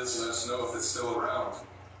tap this, let us know if it's still around.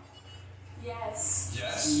 Yes.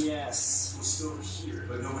 Yes? Yes. It's still here,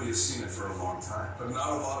 but nobody has seen it for a long time. But not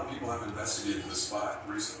a lot of people have investigated this spot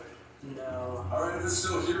recently. No. Alright, if it's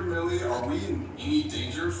still here, Millie, are we in any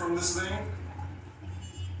danger from this thing?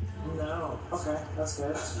 No. Okay, that's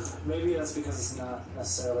good. Maybe that's because it's not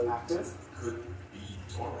necessarily active. Could be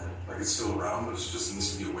dormant. Like it's still around, but it just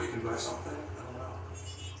needs to be awakened by something. I don't know.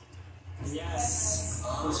 Yes.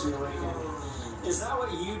 Needs to be awakened. Is that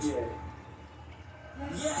what you did?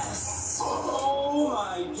 Yes! Oh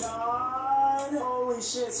my god! Holy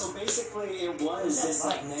shit. So basically it was this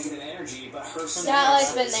like negative energy, but her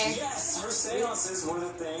Satellite's been there. Yes! Her seances were the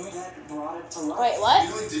thing that brought it to life. Wait, what?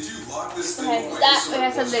 Millie, did you lock this thing Okay, away? stop. so We it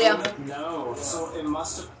have some was video. dormant? No. So it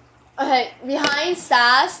must have... Okay, behind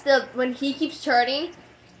Stas, when he keeps turning,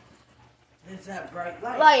 There's that bright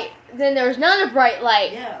light. then there's not a bright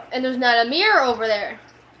light. Yeah. And there's not a mirror over there.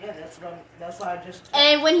 Yeah, that's why I just.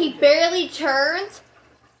 And when he barely turns,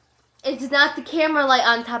 it's not the camera light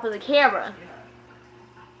on top of the camera.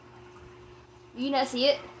 You not see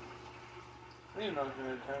it? I didn't know I was going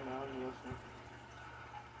to turn on and listen.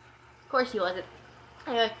 Of course he wasn't.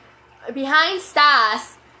 Anyway, behind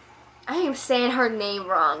Stas, I am saying her name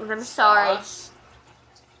wrong. I'm sorry. Stas?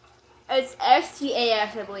 It's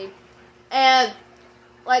Stas, I believe. And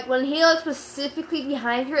like when he looks specifically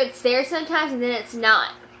behind her, it's there sometimes, and then it's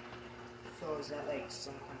not. So is that like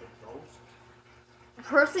some kind of ghost?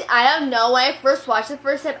 Personally, I don't know. When I first watched the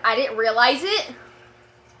first time, I didn't realize it.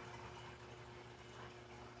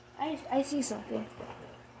 I see something.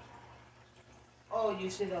 Oh, you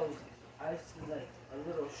see those? I see like a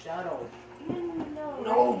little shadow. No,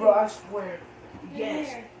 No, bro, I swear.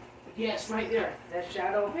 Yes. Yes, right there. That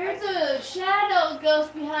shadow. There's a shadow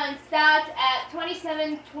ghost behind Stats at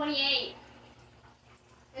 2728.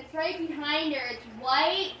 It's right behind her. It's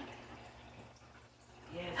white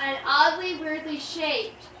Yes. and oddly weirdly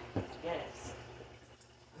shaped. Yes.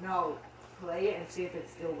 No, play it and see if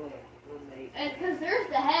it's still there. And because there's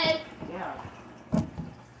the head. Yeah.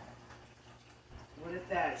 What if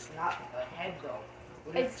that's not a head though?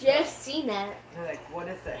 What I if just seen that. Like, what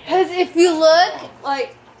if the head? Because if you look,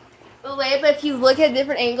 like, but if you look at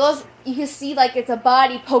different angles, you can see, like, it's a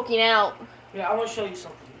body poking out. Yeah, I want to show you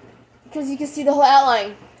something. Because you can see the whole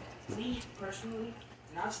outline. Me, personally,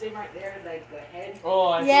 not stay right there, like the head. Oh,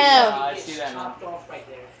 I Yeah. see that now. Chopped off right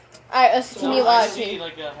there. Alright, let's continue I see watching.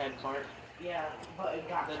 like a head part. Yeah, but it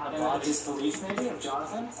got Then chopped the off. body. Disbelief maybe of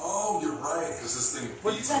Jonathan? Oh, you're right, because this thing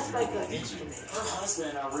What feeds if that's on like people an who eat you. instrument? Her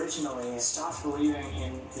husband originally stopped believing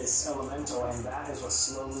in this elemental, and that is what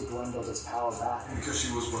slowly dwindled its power back. And because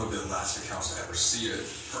she was one of the last accounts to ever see it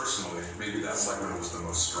personally, maybe that's like when it was the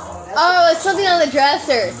most strong. Oh, it's something on the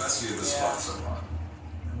dresser. Investigated this spot so much.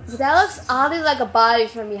 But that looks oddly like a body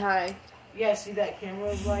from behind. Yeah, see that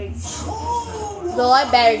camera light? The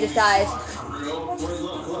light battery just died. For real? Wait,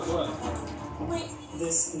 look. Wait,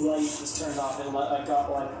 This light was turned off, and I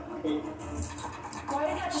got like it why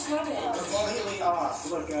did that just happen? completely off.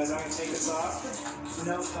 Look, guys, I'm gonna take this off.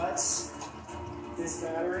 No cuts. This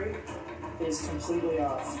battery is completely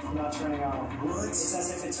off. Not turning on. What? It's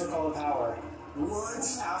as if it took all the power. What?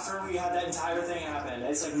 After we had that entire thing happen,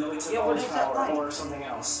 it's like Millie took Yeah, all what the is that power light? or something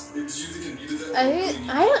else. Did you think it needed that?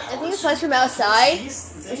 I think it's lights from outside.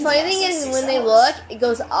 The funny thing is, when they look, it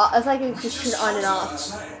goes off. It's like it's just turned on and off.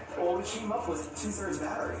 Last night. Well, we came up with 2/3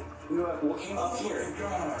 battery. We came up here.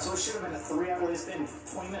 So it should have been a 3-hour, it's been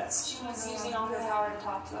 20 minutes. She was using all her power to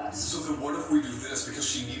talk to us. So then what if we do this because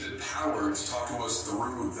she needed power to talk to us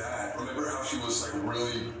through that? Remember how she was like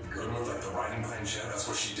really good with like the writing planchette? That's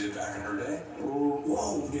what she did back in her day? Ooh,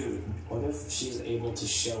 whoa, dude. What if she's able to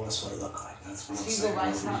show us what it looked like? That's what I'm See, the saying.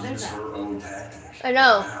 light's We not there use now. her own tactic. I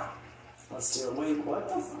know. Now. Let's do it. Wait, what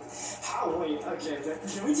the how? Wait, okay,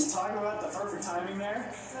 can we just talk about the perfect timing there?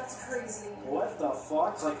 That's crazy. What the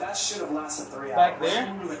fuck? Like, that should have lasted 3 hours. Back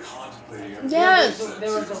there? Yes.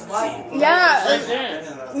 There was a light. Yeah. Right there.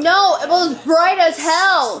 No, it was bright as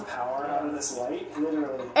hell. Power out of this light,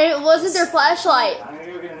 literally. And it wasn't their flashlight. I'm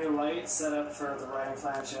gonna go get a new light set up for the writing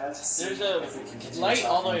planchette. There's a light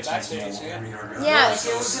all the way back there, you see it? Yeah. Like,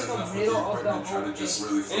 it was in the middle of the whole thing. And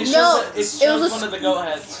it No, shows, it was a one of the goat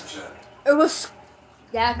heads. It was.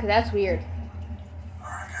 Yeah, 'cause that's weird.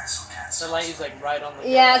 The light is like right on the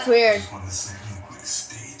Yeah, it's weird.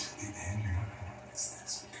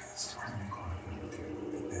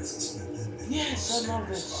 Yes, I love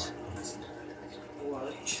this.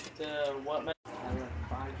 The what?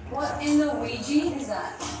 What in the Ouija is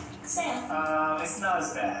that? Sam. It's not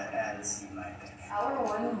as bad as you might think. Our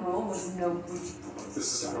one rule was no Ouija board. This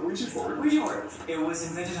is not a Ouija board. Ouija board. It was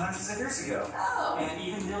invented hundreds of years ago. Oh. And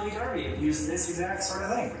even Millie Darby used this exact sort of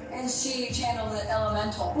thing. And she channeled the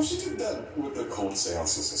elemental. Well, she did that with the cold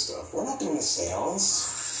seances and stuff. We're not doing a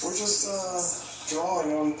seance. We're just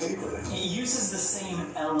drawing on paper. It uses the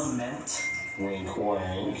same element Wink,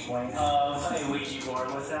 wink. of a Ouija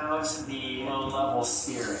board without the low-level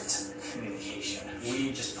spirit communication.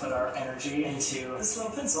 We just put our energy into this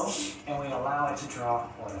little pencil and we allow it to draw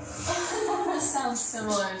whatever. Sounds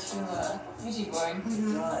similar to a Ouija board.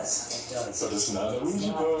 It does. It does. So it's not a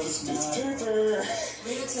Ouija board, it's just paper.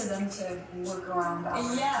 Leave it to them to work around our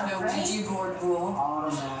Yeah, no right? Ouija board rule.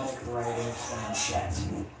 Automatic writing planchette.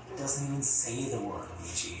 It doesn't even say the word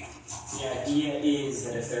Ouija. The idea is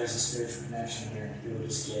that if there's a spiritual connection here, you'll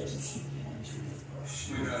just get into the bush.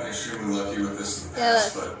 We've gotten extremely lucky with this in the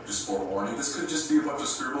past, but just forewarning, this could just be a bunch of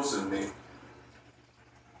scribbles and me.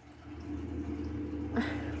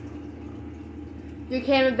 Your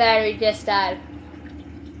camera battery just died.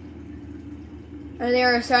 And they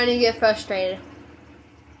were starting to get frustrated.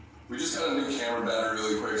 We just got a new camera battery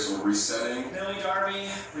really quick, so we're resetting. Millie Darby,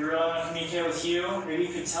 we really want to communicate with you. Maybe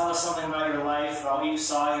you could tell us something about your life, about what you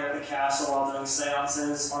saw here at the castle while doing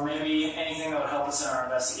seances, or maybe anything that would help us in our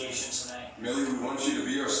investigation tonight. Millie, we want you to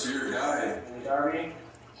be our spirit guide. Millie Darby, can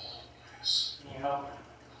you help?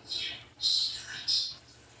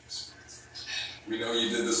 We know you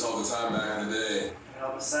did this all the time back in the day. Can you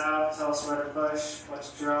help us out? Tell us where to push, what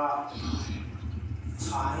to draw.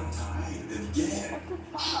 Tie again.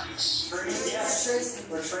 Yes,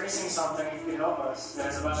 we're tracing something. You can help us.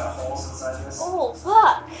 There's a bunch of holes inside this. Oh,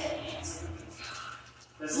 fuck.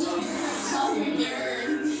 This little...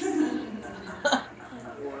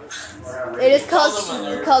 It is called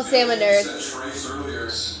Sam and You said trace earlier.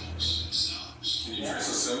 Can you trace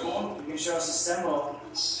a symbol? You can show us a symbol.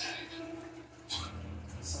 Some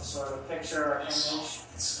sort of picture or image.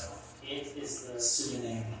 It is the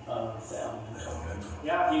pseudonym of the element.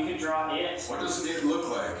 Yeah, you could draw it. What does it look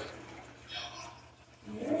like?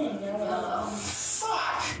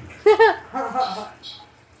 Fuck!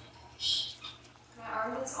 My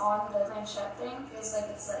arm that's on the planchette thing feels like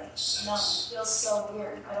it's like numb. It feels so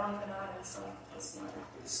weird. I don't even know how to explain this one. You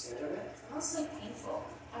scared of it? It's almost like painful.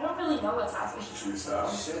 I don't really know what's happening. Should we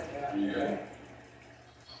stop? Shit, yeah. You good?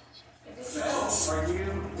 It feels Are you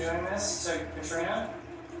doing this to Katrina?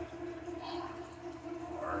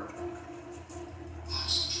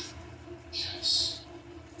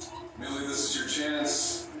 Millie, this is your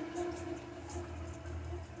chance.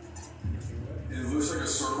 It looks like a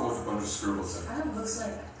circle with a bunch of scribbles in it. Kind of looks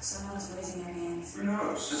like someone's raising their hands. Who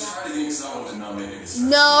knows? Just try it again because that one did not make any sense.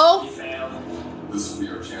 No. You failed. This will be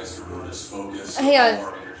our chance to really just focus all Hang on.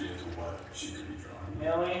 our energy into what she could be drawing.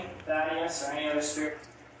 Millie, Thaddeus, or any other spirit.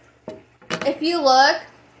 If you look,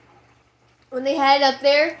 when they had it up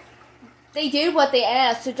there, they did what they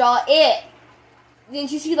asked to draw it.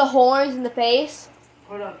 Didn't you see the horns in the face?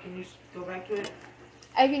 Hold up, can you go back to it?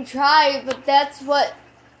 I can try, but that's what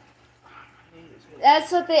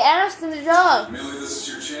they asked them to draw. Millie, this is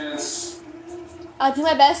your chance. I'll do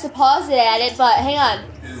my best to pause it at it, but hang on.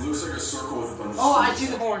 It looks like a circle with a bunch of Oh, I scribbles see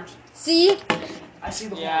in the it. horns. See? I see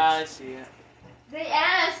the Yeah, I horns. see it. They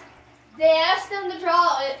asked them to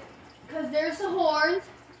draw it because there's the horns,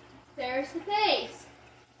 there's the face.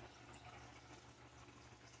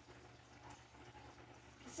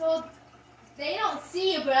 So they don't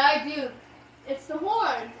see it, but I do. It's the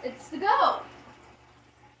horns. It's the goat.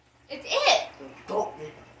 It's it. Go.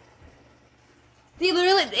 They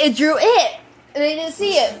literally it drew it, and they didn't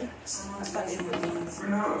see it. Someone's raising their hands. Who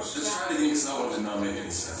knows? Just try it again because that one did not make any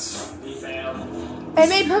sense. You failed. It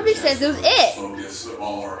made perfect sense. It was it. Focus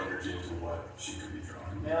all our energy into what she could be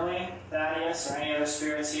drawing. Millie, Thaddeus, or any other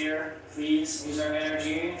spirits here, please use our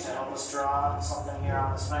energy to help us draw something here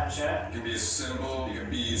on this planchette. It can be a symbol, it can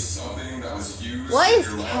be something that was used. What in is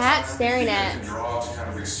your Cat lifetime. staring You at? can draw to kind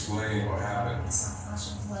of explain what happened. I saw a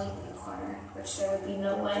flash of light in the corner, which there would be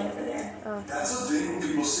no light over there. That's a thing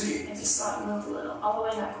people see. I just saw it move a little, all the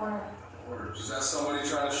way in that corner. Is that somebody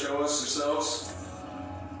trying to show us themselves?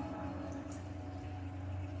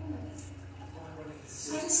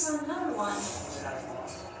 I just saw another one.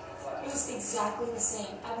 It was exactly the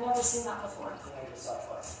same. I've never seen that before.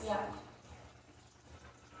 Yeah.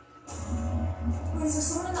 Wait, is there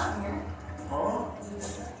someone in that mirror? Huh?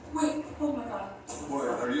 Wait, oh my god. What?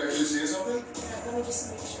 Are you actually seeing something? Yeah, let me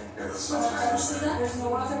just make sure. Yeah, that's Honestly, there's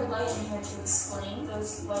no other light in here to explain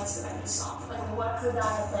those lights that I just saw. Like, what could that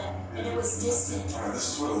have been? And it was distant. Alright,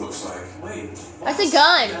 this is what it looks like. Wait. That's a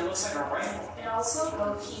gun. That looks like a rifle. It also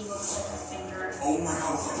low-key looks like a finger. Oh my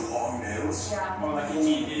god, with like long nails? Yeah. Or like a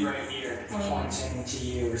DVD right here, pointing to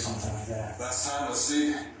you or something like that. Last time, let's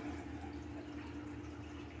see.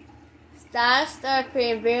 Stas starts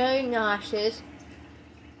feeling very nauseous.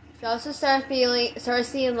 She also starts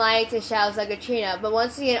seeing lights and shadows like a Katrina. But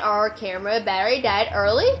once again, our camera battery died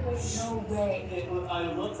early. No way.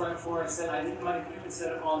 I looked right before I said I think my computer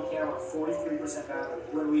said it on camera 43% battery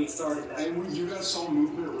when we started that. And you guys saw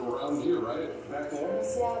movement around here, right? Back there?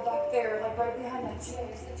 Yeah, back there, like right behind that chair.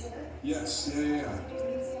 Is it a chair? Yes, yeah.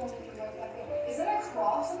 Is it a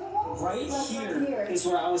cross on the wall? Right here is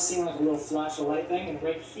where I was seeing like a little flash of light thing, and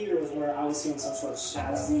right here is where I was seeing some sort of I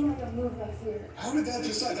shadow. was seeing like a move right here. How did that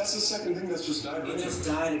just die? That's the second thing that's just died right It just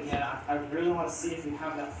here. died again. I really want to see if we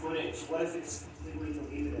have that footage. What if it just completely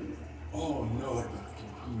deleted everything? Oh no, like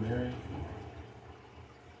Mary.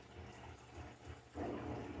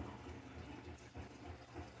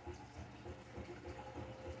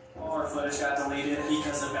 All our footage got deleted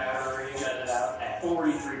because the battery jetted out at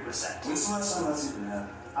 43%. When's the last time that's even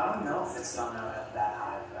happened? I don't know if it's gone out at that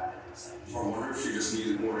high of battery percentage. I wonder if she just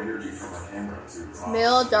needed more energy from her camera to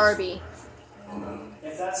Mill Darby. Oh no.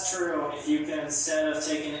 If that's true, if you can, instead of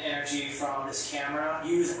taking energy from this camera,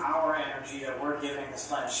 use our energy that we're giving this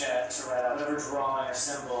planchette to write out whatever drawing or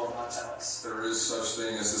symbol you want to tell us. There is such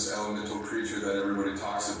thing as this elemental creature that everybody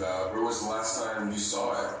talks about. Where was the last time you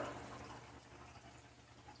saw it?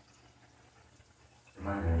 Am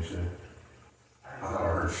I hearing shit? I thought I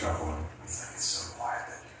heard shuffling. It's like it's so quiet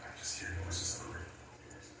that I just hear noises everywhere.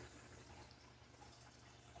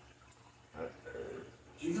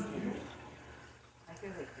 Do you know you? I feel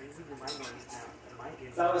like crazy with my noise now.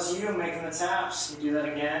 If that was you making the taps, you do that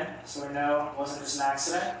again so we know it wasn't just an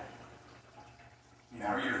accident.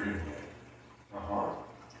 Now you're hearing it. Uh-huh.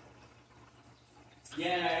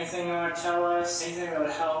 Again, anything you want to tell us, anything that would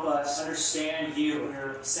help us understand you,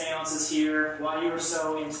 your seances here, why you were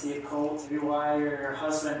so into the occult, maybe why your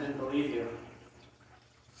husband didn't believe you.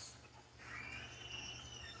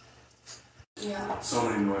 Yeah. So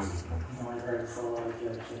many noises. You know, I heard for a while like you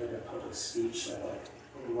had a public speech that like,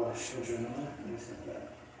 what a children and anything like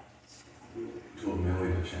that. Told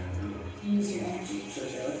Millie to change it. Use your energy. Should I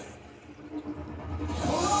show it?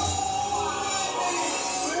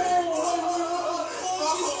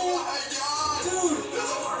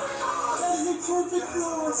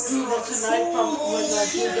 Dude, that's a knife from when the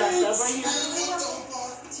dude got stabbed right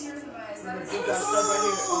here. When the dude got stabbed right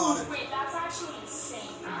here. Wait, that's actually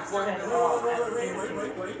insane. Forehead.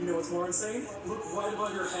 Wait. You know what's more insane? Look right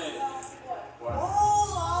above your head. Oh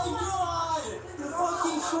my god! The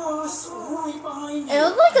fucking cross right behind you. It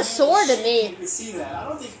looked like a sword to You me. can see that. I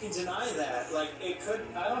don't think you can deny that. Like, it could,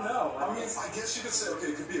 I don't know. I mean, I guess you could say, okay,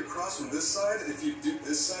 it could be a cross from this side. If you do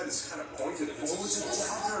this side, it's kind of pointed. If it's Oh, it's a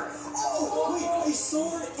sword. dagger. Oh, wait, a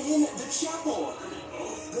sword in the chapel.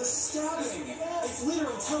 The stabbing. It's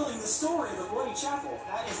literally telling the story of the bloody chapel.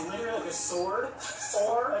 That is literally like a sword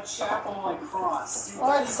or a chapel-like cross. Dude, Or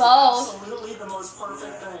that is both. absolutely the most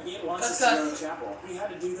perfect thing. It wants Gus, us to go Gus. to chapel. We had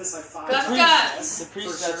to do this like 5 Gus, times. Gus. The priest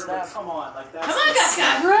For got sure, but stabbed. come on, like that's Come on, Gus,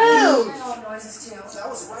 Gus. Rude. Hearing all the noises too. That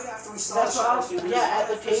was right after we saw That's what I was- Charlie. yeah, at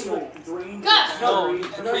the table. Gus. No, the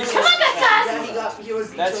priest Come on, got stabbed. Gus, Yeah, he was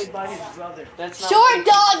That's- betrayed by his brother. That's not Short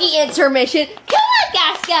doggy intermission. Come on,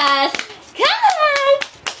 guys. Come on.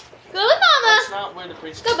 Go with That's mama. not where the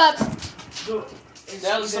priest Go, got bub. Dude,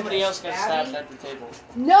 That was somebody else got stabbed at the table.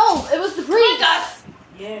 No, it was the priest. Yes.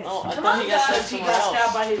 Oh, I Come thought on, he got stabbed He somewhere got stabbed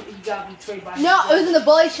else. by his, he got betrayed by his No, it was brother. in the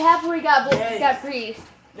bully chapel where he got Yes. got priest.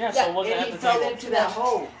 Yeah, so it wasn't And at he the fell table. into that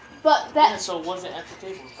hole. But Yeah, that, so it wasn't at the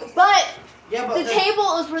table. but Yeah, but the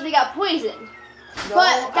table is where they got poisoned. no,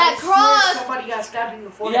 but that I swear cross- somebody got stabbed in the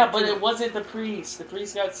forehead. Yeah, but too. it wasn't the priest. The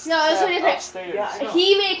priest got No, it's stabbed different. upstairs. Yeah, I know.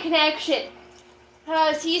 He made a connection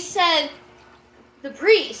because he said the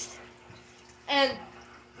priest, and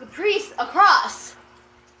the priest across,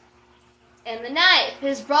 and the knife.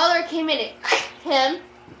 His brother came in and him.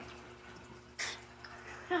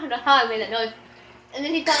 I don't know how I made that noise. And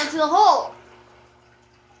then he fell into the hole.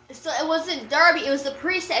 So it wasn't Darby, it was the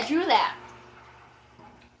priest that drew that.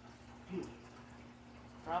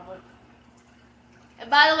 Probably. And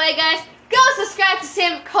by the way, guys, go subscribe to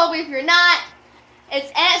Sam and Colby if you're not. It's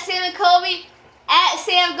at Sam and Colby, at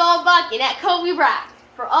Sam Goldbuck, and at Colby Brock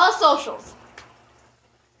for all socials.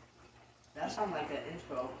 That sounds like an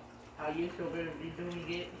intro. How YouTubers be doing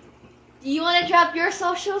it. Do you want to drop your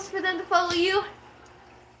socials for them to follow you?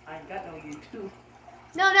 I ain't got no YouTube.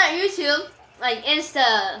 No, not YouTube. Like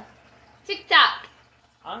Insta, TikTok.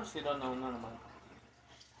 I honestly don't know none of mine.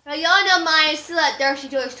 Well, y'all know mine is still at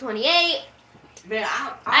DarcyJoyce28. Man,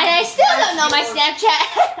 I still don't know my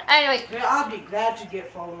Snapchat. Anyway. Man, I'll be glad to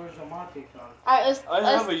get followers on my TikTok. Alright,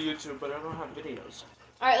 I have a YouTube, but I don't have videos.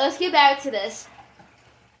 Alright, let's get back to this.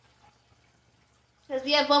 Because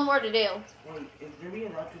we have one more to do. Wait, is Jimmy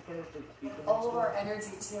allowed to play with the people? All of our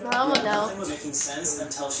energy too. No, I won't know. Nothing was making sense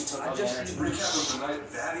until she took all the energy. Recap of the night,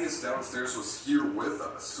 Thaddeus downstairs was here with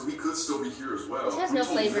us, so he could still be here as well. This has no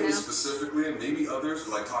flavor now. Specifically, and maybe others,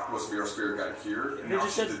 like talk to us to be our spirit guide here. And They now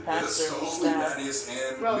just she said did pastor, this, so hopefully staff. Thaddeus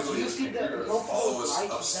and Bro, so you Milius see can the hear us, local follow us light, is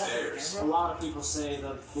that upstairs. A lot of people say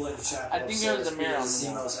the Bloody Chapel I think there was a mirror on is the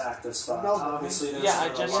the wall. most active spot. No, Obviously, there's Yeah, I a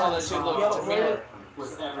just lot saw of that too. Look, trauma it's a mirror.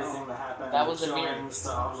 with everything that happened. That was a the mirror. killings,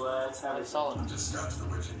 the outlets, I everything. saw it. Just got to the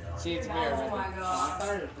witching hour. See, it's mirror. Oh my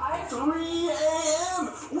god. 3 a.m.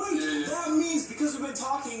 Wait, that means because we've been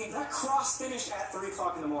talking, that cross finished at 3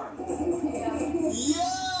 o'clock in the morning.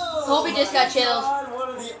 Yo! Colby just got chilled. God, what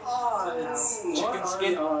are the odds? Chicken What are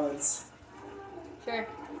skin. the odds? Sure.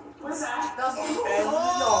 What's that? That was Oh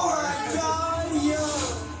my god, yo!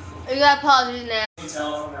 We gotta pause it now. You can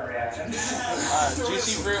tell from the reaction.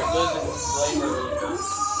 Juicy fruit loses flavor. Yeah,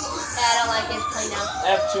 I don't like it. Play now. I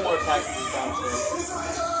have 2 more packages downstairs.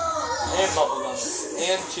 And bubblegum.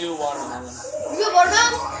 And 2 watermelon. You got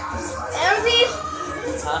watermelon? Another piece?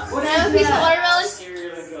 Huh? Another piece of watermelon?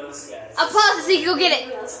 Scarier than ghosts, guys. I'll pause it so you can go get it.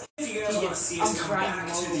 If you guys want to see us come back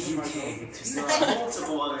to the UK, because there are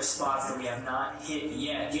multiple other spots that we have not hit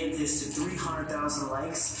yet. Get this to 300,000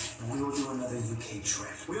 likes, and we will do another UK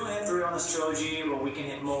trip. We only hit 3 on this trilogy, but we can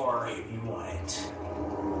hit more if you want it.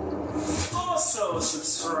 Also,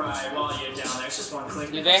 subscribe while you're down there. It's just one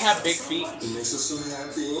click. Do they have big feet? It makes us so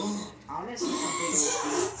happy. Honestly,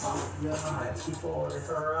 God, people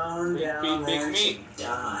around Big down feet, big there meat. should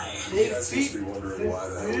die. You guys must be wondering why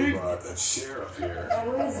the hell we brought that chair up here.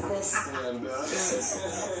 What is this? And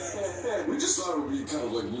we just thought it would be kind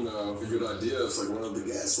of like, you know, a good idea if like one of the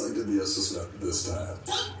guests like did the Estes method this time.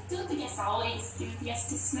 Don't the guests always do the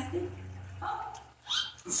Estes method? How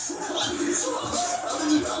did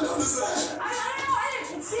you not notice that? I don't know. I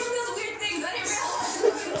didn't see those weird things. I didn't realize.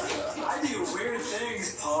 I do weird things.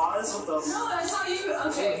 Pause. What the? No, I saw you.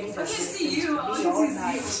 Okay. I can't see you. All I can see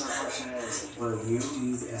is you. The question is, will you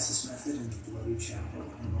do the Estes method in the Bloody Chapel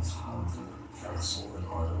in this haunted castle in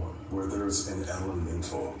Ireland, Where there's an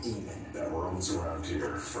elemental demon? that roams around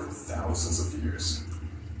here for thousands of years.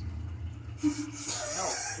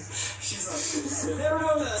 She's like, never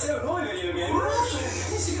know that Sam and Colby video game.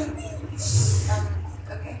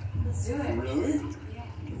 Okay, let's do it. Really?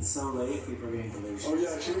 It's so late, people are getting delusional. Oh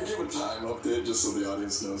yeah, can we give a time update just so the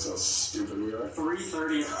audience knows how stupid we are?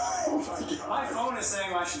 3:30. Oh my god. My phone is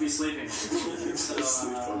saying I should be sleeping. Sleep So,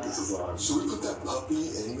 focus is on. Should we put that puppy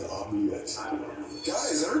in the omelette?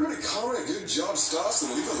 Guys, everybody comment good job, Stas,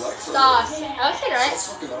 and leave a like for Sauce. it. I was right. That's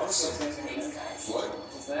fucking awesome. What?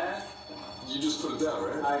 What's that? You just put it down,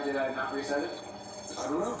 right? Did I not reset it? I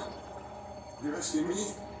don't know. You're asking me?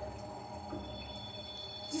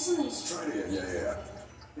 Do something. Try it again. Yeah.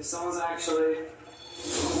 If someone's actually...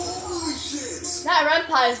 Holy shit! That run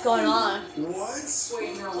pod is going on. What?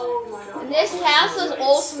 Wait, no. Oh my god. And this castle is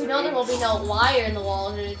old, so we know there will be no wire in the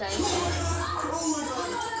walls or anything. Oh my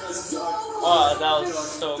god! That's Oh, that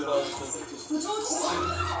was so close.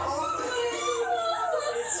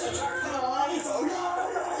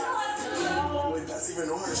 Wait, that's even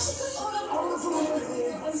worse.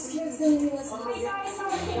 Hey guys, how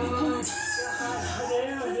are you?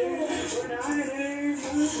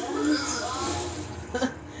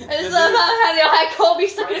 And so how they all had Colby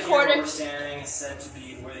stuck in a Right here corner. where we're standing is said to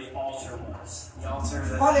be where the altar was. The altar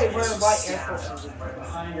that Probably Jesus wearing was white stabbed Air Forces. right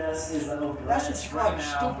behind behind us is the open. That's just right like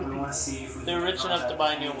now. stupid. We want to see if we They're can rich enough to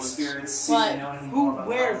buy new ones. spirits. What? Who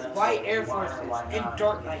wears white Air Forces in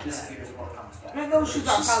dirt like that? Man, those shoes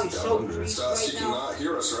are probably so greased You right now. cannot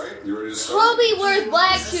hear us, right? You ready to start? Colby wears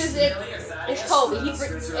black shoes. It's Colby.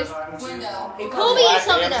 Window. Colby is Black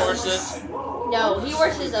something Air else. Forces. No, he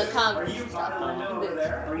wears his Are concrete you stuff. by the window over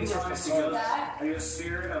there? Are you trying to go? Are you a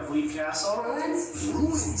spirit of Leaf Castle? Ruins?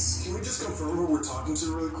 Ruins. Can we just confirm who we're talking to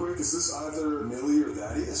really quick? Is this either Millie or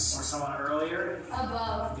Thaddeus? Or someone earlier?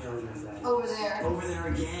 Above. Millie or Thaddeus. Over there. Over there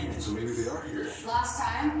again. So maybe they are here. Last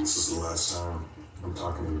time? This is the last time I'm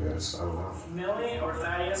talking to you guys. I don't know. Millie or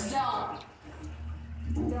Thaddeus? Don't.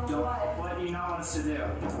 Don't what? What do you not want us to do?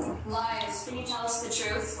 Lies. Can you tell us the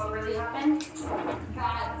truth? What really happened?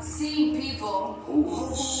 Bad. Seeing people.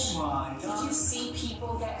 Oh my Did god. you see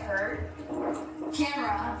people get hurt?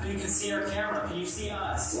 Camera. You can see our camera. Can you see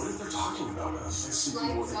us? What if they're talking about us? They see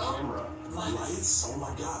people with a Lights up. camera. Lights? Oh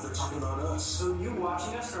my god, they're talking about us. So you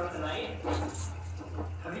watching us throughout the night?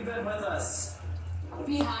 Have you been with us?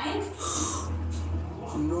 Behind?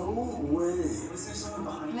 No way. Was there someone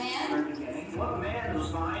behind Man? us from the beginning? What man was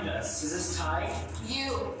behind us? Is this Ty?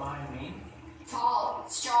 You. Behind me? Tall.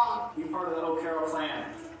 Strong. You part of the O'Carroll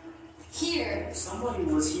clan. Here. Somebody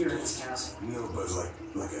was here in this castle. No, but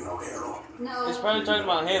like an O'Carroll. No. He's probably talking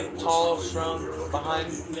about him, tall, strong, behind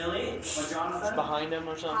Millie? Or Jonathan? behind him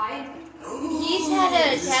or something. Hide. He's had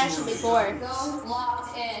an attachment before. Go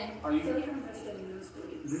locked in. Are you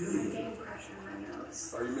Really?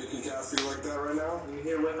 Are you making Cass feel like that right now? Are you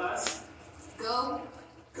here with us? Go.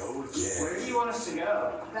 Go Where again. do you want us to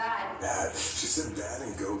go? Bad. Bad. She said bad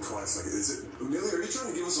and go twice. Like, is it Millie? Are you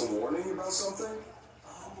trying to give us a warning about something?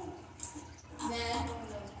 Man.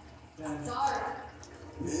 Dark.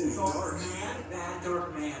 Man, dark. Man? Bad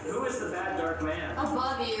dark man. Who is the bad dark man?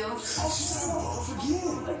 Above you. Oh, she said above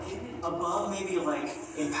again. Above, maybe like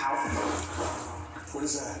in power. What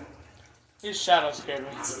is that? His shadow scared me.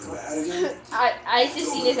 Is it bad again? I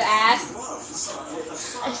just seen his ass.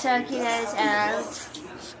 Above. I saw looking at his ass.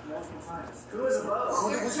 Who is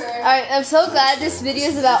above? Your turn. Alright, I'm so glad this video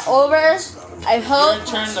is about over. I Your hope.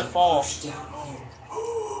 turn to fall.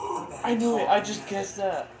 I knew it. I just guessed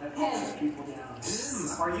that.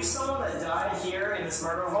 Are you someone that died here in this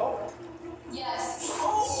murder hole? Yes.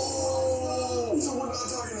 Oh! So we're not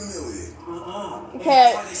talking to Millie.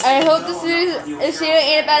 Okay, I hope this video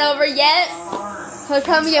ain't about over yet. So it's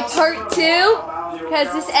coming a part 2.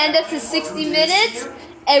 Because this ended up to 60 minutes.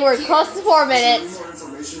 And we're close to 4 minutes. More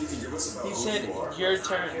information you can give us about He who said, you are. your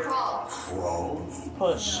turn. Crawl. Crawl.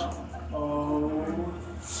 Push. Oh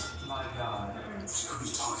my god. Who are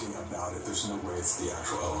you talking about it? There's no way it's the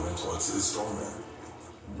actual elemental. It's dormant.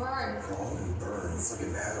 Burn. Crawl and burn. It's like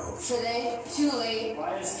in hell. Today. Too late.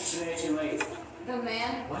 Why is today too late? The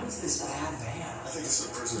man. What is this bad man? I think it's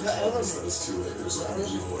the prisoner told us that it's too late. There's like an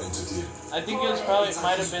evil entity. I think it was probably,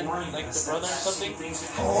 might have been like the brother or something.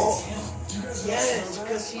 Yes,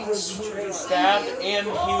 because he was betrayed. Stabbed and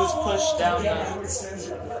he was pushed down there.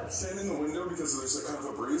 Stand in the window because there's a kind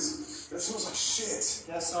of a breeze. That smells like shit.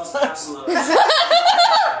 That smells absolutely.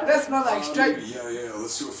 That smells like straight. Yeah.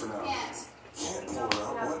 Let's do it for now. Can't. Can't pour it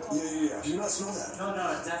out. What? Yeah. Do you not smell that?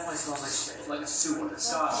 No, it definitely smells like a sewer.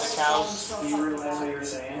 Stop. The cows. Do you realize what you were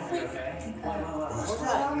saying? You okay?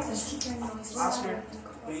 Oscar.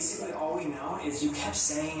 Basically, all we know is you kept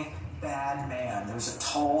saying bad man. There's a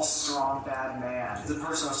tall, strong, bad man. The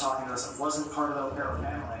person was talking to us wasn't part of the O'Carroll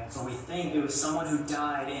family. So we think it was someone who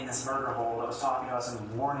died in this murder hole that was talking to us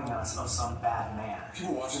and warning us of some bad man.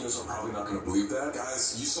 People watching this are probably not going to believe that.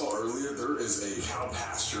 Guys, you saw earlier, there is a cow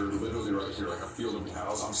pasture literally right here, like a field of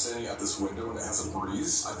cows. I'm standing at this window and it has a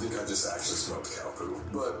breeze. I think I just actually smelled cow poo.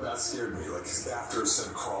 But that scared me. Like, after it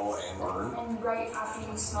said crawl and burn. And right after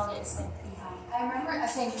you smelled it, it's like behind. I remember I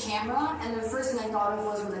saying camera, and the first thing I thought of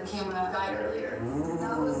was when the camera died earlier.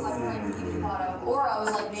 That was like what I immediately thought of. Or I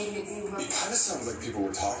was like, maybe it's you. It kind of sounded like people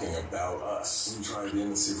were talking about us. Can we try again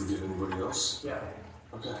and see if we get anybody else? Yeah.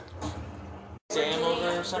 Okay. Sam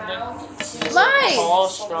over or something. Mine! Tall,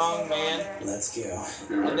 strong man. Let's go.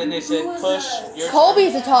 And then they said, push your turn.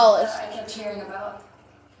 Colby's the tallest. I kept hearing about.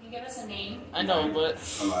 Can you give us a name? I know, but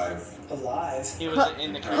Alive. he was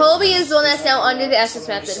in the car. Colby is the one that's now under the Essence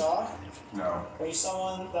method. No. Are you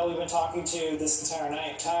someone that we've been talking to this entire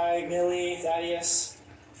night? Ty, Millie, Thaddeus?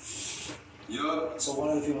 Yup. So one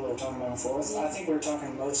of the people that we're talking about before, I think we were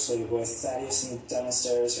talking mostly with Thaddeus and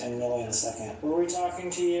downstairs and Millie in a second. Were we talking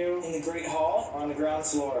to you in the Great Hall or on the ground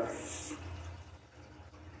floor?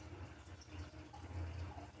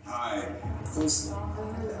 Hi.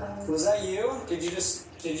 Was that you? Did you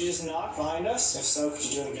just knock behind us? If so, could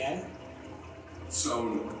you do it again?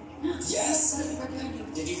 So, Yes.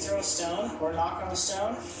 Did you throw a stone or knock on the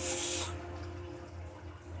stone?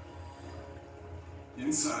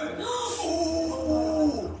 Inside.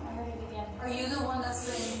 Oh! I heard it again. Are you the one that's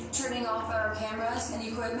been turning off our cameras and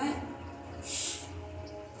equipment?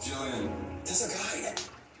 Jillian. That's our guy.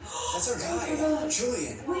 That's our guy.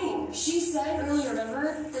 Julian. Wait, she said earlier,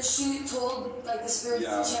 remember, that she told like the spirits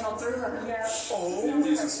Yeah. to channel through her. Yeah. Oh 50s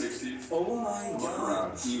and 60s. Oh my Walk god.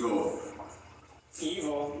 around. Evil.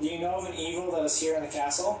 Evil. Do you know of an evil that was here in the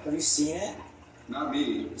castle? Have you seen it? Not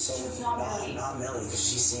me. So Not Millie. Not Millie, because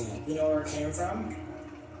she's seen it. You know where it came from?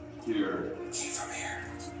 Here. It came from here.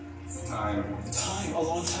 Time. Time, a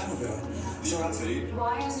long time ago. Videotape.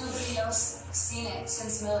 Why has nobody else seen it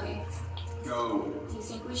since Millie? Go. Do you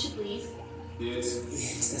think we should leave? It.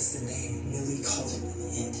 That's the name. Millie called it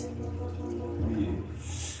it. Me.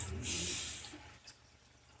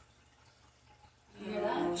 You hear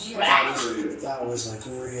that? Clear. That was like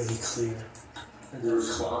really clear. Your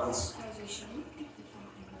response.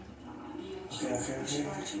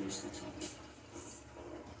 Okay.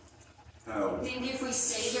 Hell. Think if we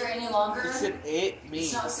stay here any longer, He said it, me.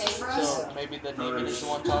 it's not safe for us? So maybe the demon is the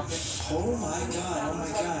one talking. Oh my god.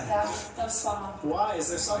 That was spot on. Why? Is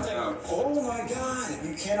there something? Oh my god.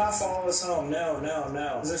 You cannot follow us home.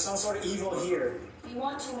 No. Is there some sort of evil here? You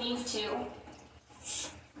want to leave too?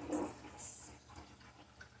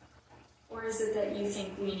 Or is it that you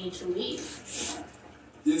think we need to leave?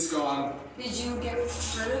 It's gone. Did you get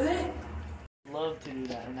rid of it? Love to do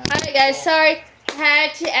that. Alright guys, sorry. I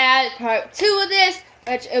had to add part 2 of this,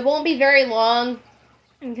 which it won't be very long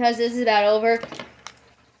because this is about over.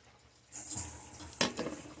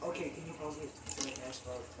 Okay, can you pause it? So I can ask a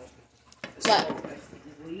question. What?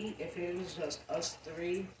 So if it was just us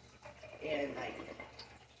three, and like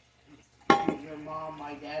your mom,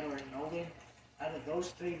 my dad, or Nolan, out of those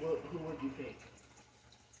three, who would you pick?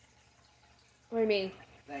 What do you mean?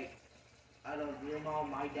 Like, out of your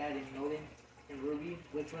mom, my dad, and Nolan, and Ruby,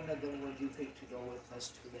 which one of them would you pick to go with us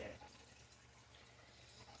to there?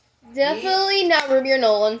 Definitely not Ruby or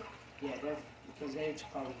Nolan. Yeah, because they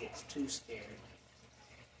probably get too scared.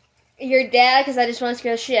 Your dad, because I just want to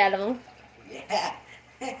scare the shit out of him. Yeah.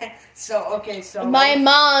 So My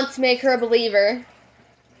mom to make her a believer.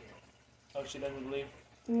 Oh, she doesn't believe.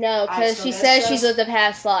 No, because so she that's says she's just- lived a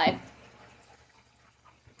past life.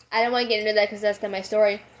 I don't want to get into that because that's not my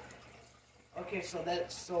story. Okay, so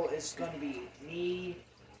it's gonna be me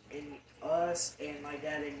and us and my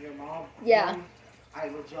dad and your mom. Yeah.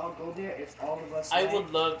 Would y'all go there if all of us? I went?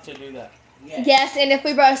 would love to do that. Yes. Yes, and if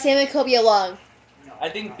we brought Sam and Colby along. No. I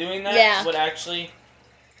think doing that Yeah. would actually.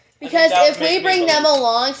 Because that if would make we me bring them believe.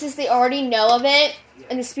 along, since they already know of it, Yeah.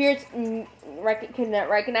 and the spirits can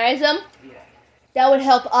recognize them, Yeah. that would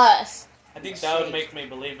help us. I think that would make me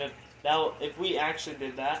believe it. If we actually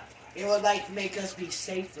did that. It would like make us be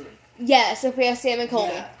safer. Yes, if we have Sam and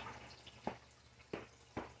Colby. Yeah.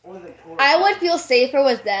 Or I would feel safer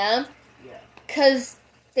with them, Yeah. because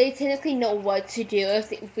they technically know what to do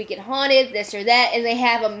if we get haunted, this or that, and they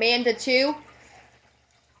have Amanda too,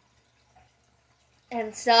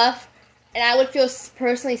 and stuff, and I would feel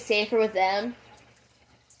personally safer with them.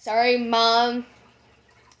 Sorry, Mom,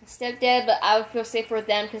 Stepdad, but I would feel safer with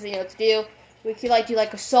them because they know what to do. We could do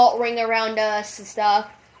like a salt ring around us and stuff.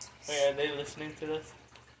 Wait, are they listening to this?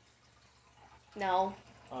 No,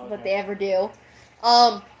 Oh, what okay. they ever do.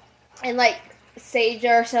 And sage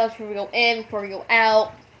ourselves before we go in, before we go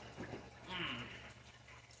out.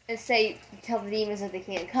 And tell the demons that they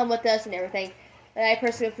can't come with us and everything. And I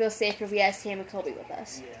personally would feel safer if we had Sam and Colby with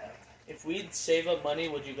us. Yeah. If we'd save up money,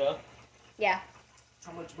 would you go? Yeah.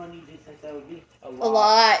 How much money do you think that would be? A A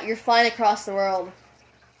lot. You're flying across the world.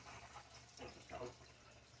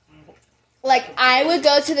 I would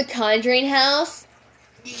go to the Conjuring house.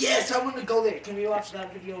 Yes, I want to go there. Can we watch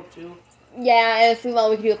that video too? Yeah, and if we want,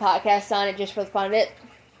 we could do a podcast on it just for the fun of it.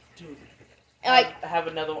 Dude. Have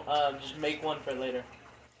another one. Just make one for later.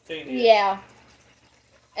 So you need it. Yeah.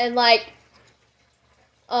 And I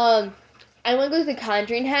want to go to the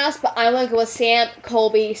Conjuring house, but I want to go with Sam,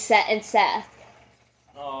 Colby, and Seth.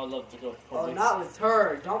 Oh, I'd love to go. Oh, not with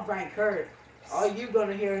her. Don't prank her. All you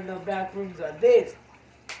gonna hear in the back rooms are this.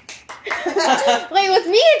 Wait, with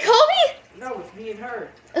me and Colby? No, with me and her.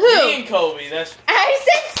 Who? Me and Colby. That's. I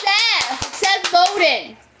said Seth. Seth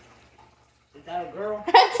Bowden. Is that a girl?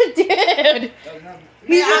 That's a dude. Oh, no.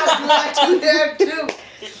 Me, I'd like to hear too.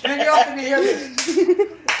 And y'all gonna hear this.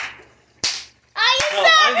 I am No,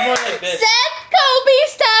 sorry. mine's more like this. Seth Colby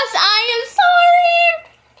stuffs. I am sorry.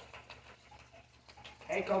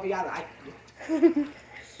 Hey, Kobe, I like you.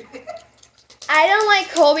 I don't like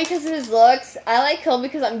Colby because of his looks. I like Colby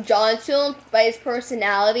because I'm drawn to him by his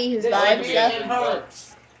personality, his This vibe, is me stuff. and her.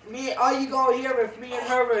 Me, all you gonna hear with me and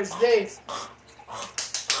her is this.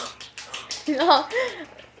 No,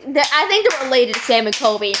 I think they're related to Sam and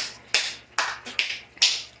Colby.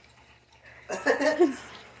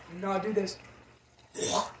 No, do this.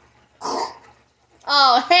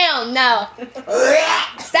 Oh, hell no. They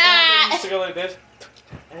Stop. used to go like this.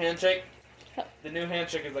 A handshake. The new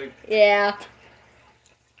handshake is like. Yeah.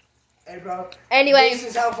 Hey, bro. Anyway. This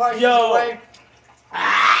is how far he's Yo. away.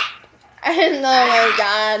 Oh my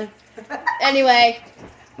god. Anyway,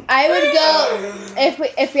 I would go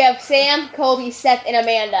if we have Sam, Colby, Seth, and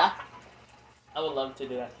Amanda. I would love to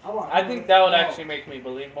do that. I want I think that would actually make me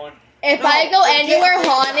believe more. If No, I go forget anywhere it.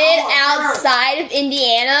 haunted I want her. outside of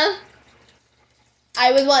Indiana,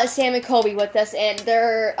 I would want Sam and Colby with us, and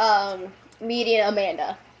they're meeting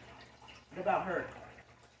Amanda. What about her?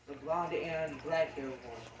 The blonde and black hair one.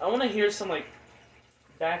 I want to hear some like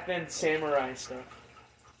back then samurai stuff.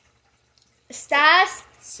 Stas,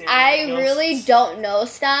 Samurai I ghosts. really don't know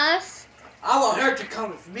Stas. I want her to come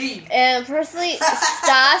with me. And personally,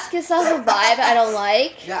 Stas gives off a vibe I don't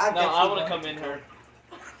like. Yeah, No, I want to come in her.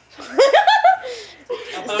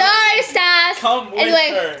 Sorry, Stas. Come with Anyway.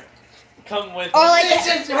 her. Come with Or her. like- This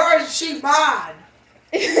is her, she mine.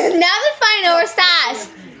 Now they're fighting over Stas.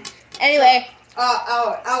 Anyway.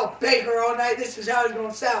 I'll bake her all night. This is how it's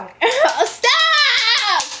gonna sound.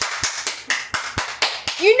 Stop!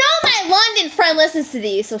 You know my London friend listens to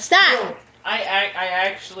these, so stop. I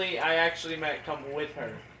actually meant come with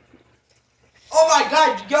her. Oh my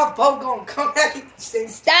god, y'all both gonna come at the same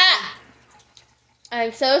time. Stop!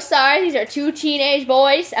 I'm so sorry. These are two teenage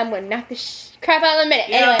boys. I'm gonna knock the crap out in a minute.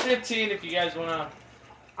 Yeah, Anyway. I'm 15 if you guys wanna.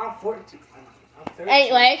 I'm 14. I'm 13.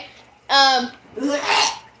 Anyway.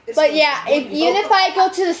 It's But yeah, even if I go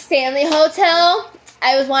to the Stanley Hotel,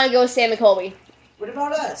 I would want to go with Sam and Colby. What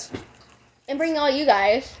about us? And bring all you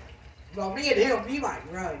guys. Well, me and him, we might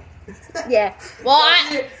run. Yeah. Well, I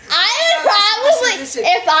would probably, listen,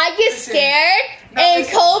 if I get listen. scared No, and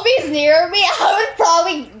listen. Colby's near me, I would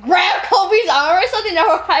probably grab Colby's arm or something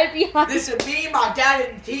and hide behind. Listen, me, my dad,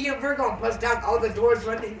 and Tegan, we're gonna bust down all the doors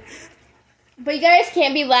running. But you guys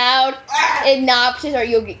can't be loud and obnoxious or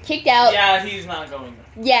you'll get kicked out. Yeah, he's not going.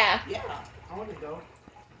 Yeah. Yeah, I wanna go.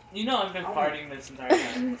 You know I've been farting this entire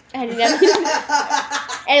time. I didn't know.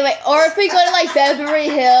 Anyway, or if we go to like Beverly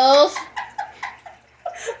Hills.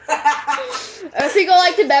 Or if we go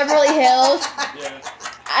like to Beverly Hills, Yeah.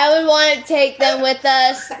 I would want to take them with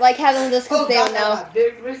us, like have them with us because they don't know.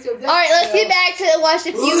 Alright, let's get back to watch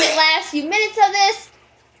the last few minutes of this,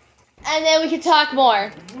 and then we can talk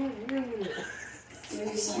more.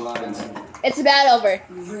 It's about over.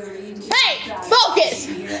 Hey, focus!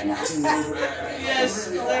 Yes,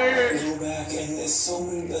 there. Go back, and there's so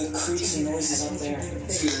many creaks and noises up there.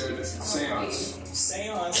 Dude, seance.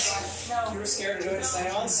 Seance? No. You were scared to go to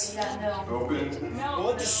seance? Yeah, no. Open. No.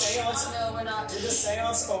 What, the seance? No, we're not. Did the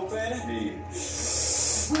seance open? Me.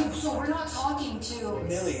 Wait, so we're not talking to.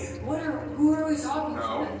 Millie. Who are we talking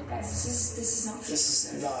No. to? Guys, this is not.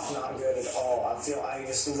 This is not good at all. I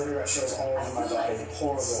just literally got chills all over my body.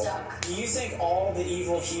 Horrible. Stuck. Do you think all the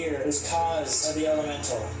evil here is caused by the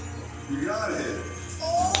elemental? You got it.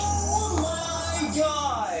 Oh my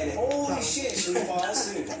god! Holy shit, should we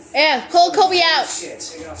pause? Dude. Yeah, pull Colby out. Shit.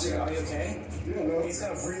 Take it off, are you okay? He's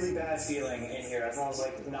got a really bad feeling in here. Everyone's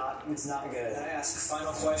like, it's not good. I ask,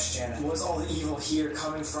 final question. Was all the evil here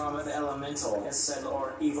coming from the elemental instead,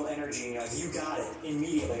 or evil energy? And you're like, you got it.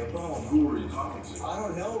 Immediately, boom. Who were you talking to? I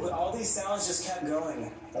don't know, but all these sounds just kept going.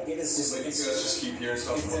 Like, it is just, Like you guys just keep hearing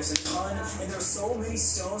stuff. there's a ton, and there's so many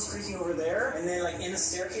stones creaking over there, and then, like, in the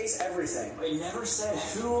staircase, everything. It never said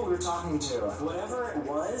who we were talking to. Whatever it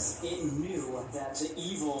was, it knew that the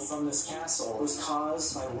evil from this castle was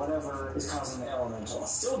caused by whatever is causing the elemental.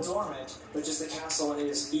 Still dormant, but just the castle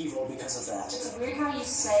is evil because of that. It's weird how you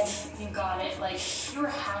said you got it. Like, you were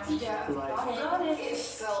happy to got it. It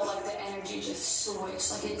felt like the energy just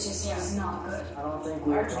switched. Like, it just was not good. I don't think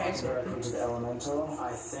we were talking directly to the elemental.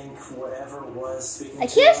 I think whatever was speaking I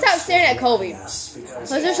to can't us stop staring at Colby. yes, because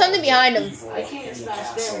there's something behind him. evil I can't in the stop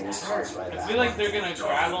castle staring was at her. caused by I that. feel like they're gonna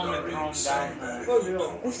grab him and throw him down. For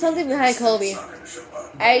real. There's something behind Colby.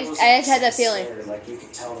 I just had that feeling. Like you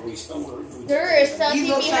could tell that we There is something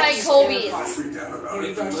behind Colby. Freaked out about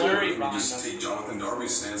it. Blurry We behind just them. take Jonathan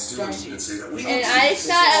Darby's stance too and say that we And I just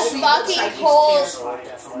got a fucking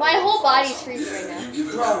cold. My whole body's freezing right now. You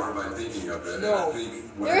give it power by thinking of it. And I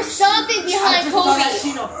think There's something behind I Colby.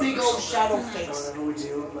 seen a big old shadow face. Whatever we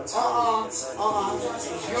do, let's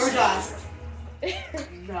You're done.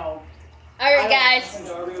 No. Alright, guys. And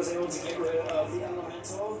Darby was able to get rid of the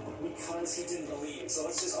elemental because he didn't believe. So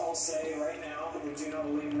let's just all say right now we do not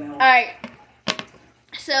believe in the elemental. Alright.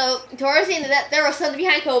 So, towards the end of that, there was something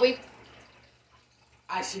behind Colby.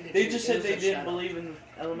 I see the They dude. just It said was they a didn't shadow. believe in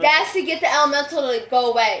elemental. That's to get the elemental to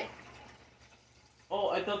go away. Oh,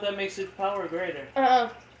 I thought that makes its power greater.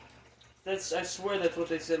 That's, I swear that's what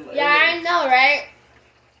they said. Yeah, I earlier. know, right?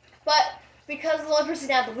 But because the one person's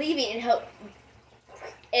not believing in hope,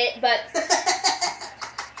 but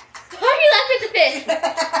why are you laughing at the fish?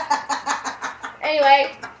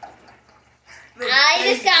 Anyway, I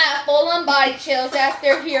just got full-on body chills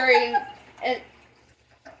after hearing, and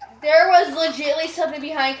there was legitimately something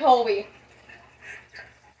behind Colby.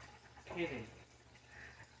 Kidding.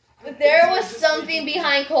 There was something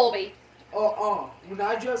behind Colby. When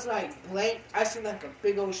I just like blinked, I seen like a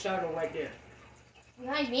big old shadow right there.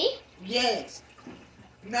 Behind me? Yes.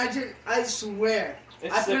 Imagine, I swear.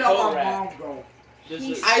 It's I the put it on coat my rack. mom, bro.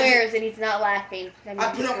 He swears and he's not laughing. That I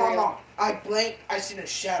means put it it's on my real. mom. I blinked, I seen a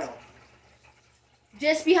shadow.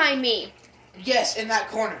 Just behind me. Yes, in that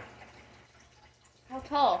corner. How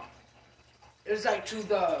tall? It was like to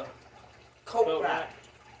the coat rack.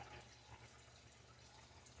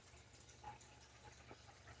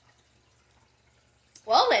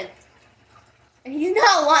 Well then. And he's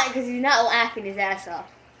not lying because he's not laughing his ass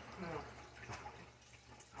off. No.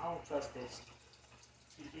 I don't trust this.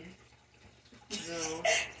 No.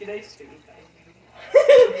 Can I say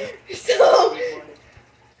So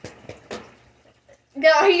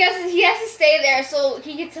no, he has to stay there so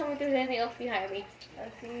he can tell me if there's anything else behind me.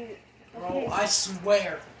 Let's see. Bro, I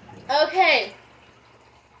swear. Okay.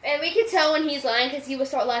 And we can tell when he's lying because he will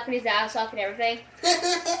start laughing his ass off and everything.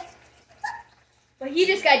 But he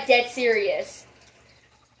just got dead serious.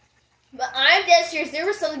 But I'm dead serious. There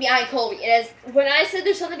was something behind Colby. And when I said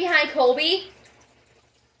there's something behind Colby,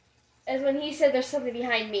 is when he said there's something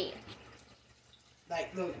behind me.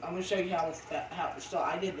 Like, look, I'm gonna show you how so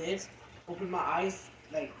I did this. Open my eyes,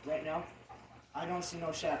 like right now. I don't see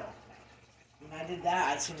no shadow. When I did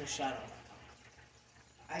that, I seen a shadow.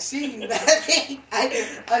 I seen that.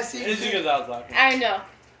 I seen. It's because I was laughing. I know.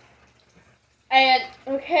 And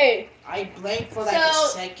okay, I blinked for like a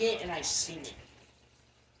second and I seen it.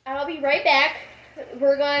 I'll be right back.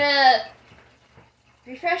 We're gonna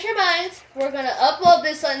refresh our minds. We're gonna upload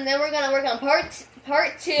this one, and then we're gonna work on part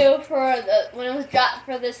two for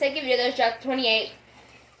the second video that was dropped 28.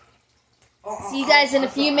 See you guys in a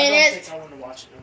few minutes. I don't think I want to watch it.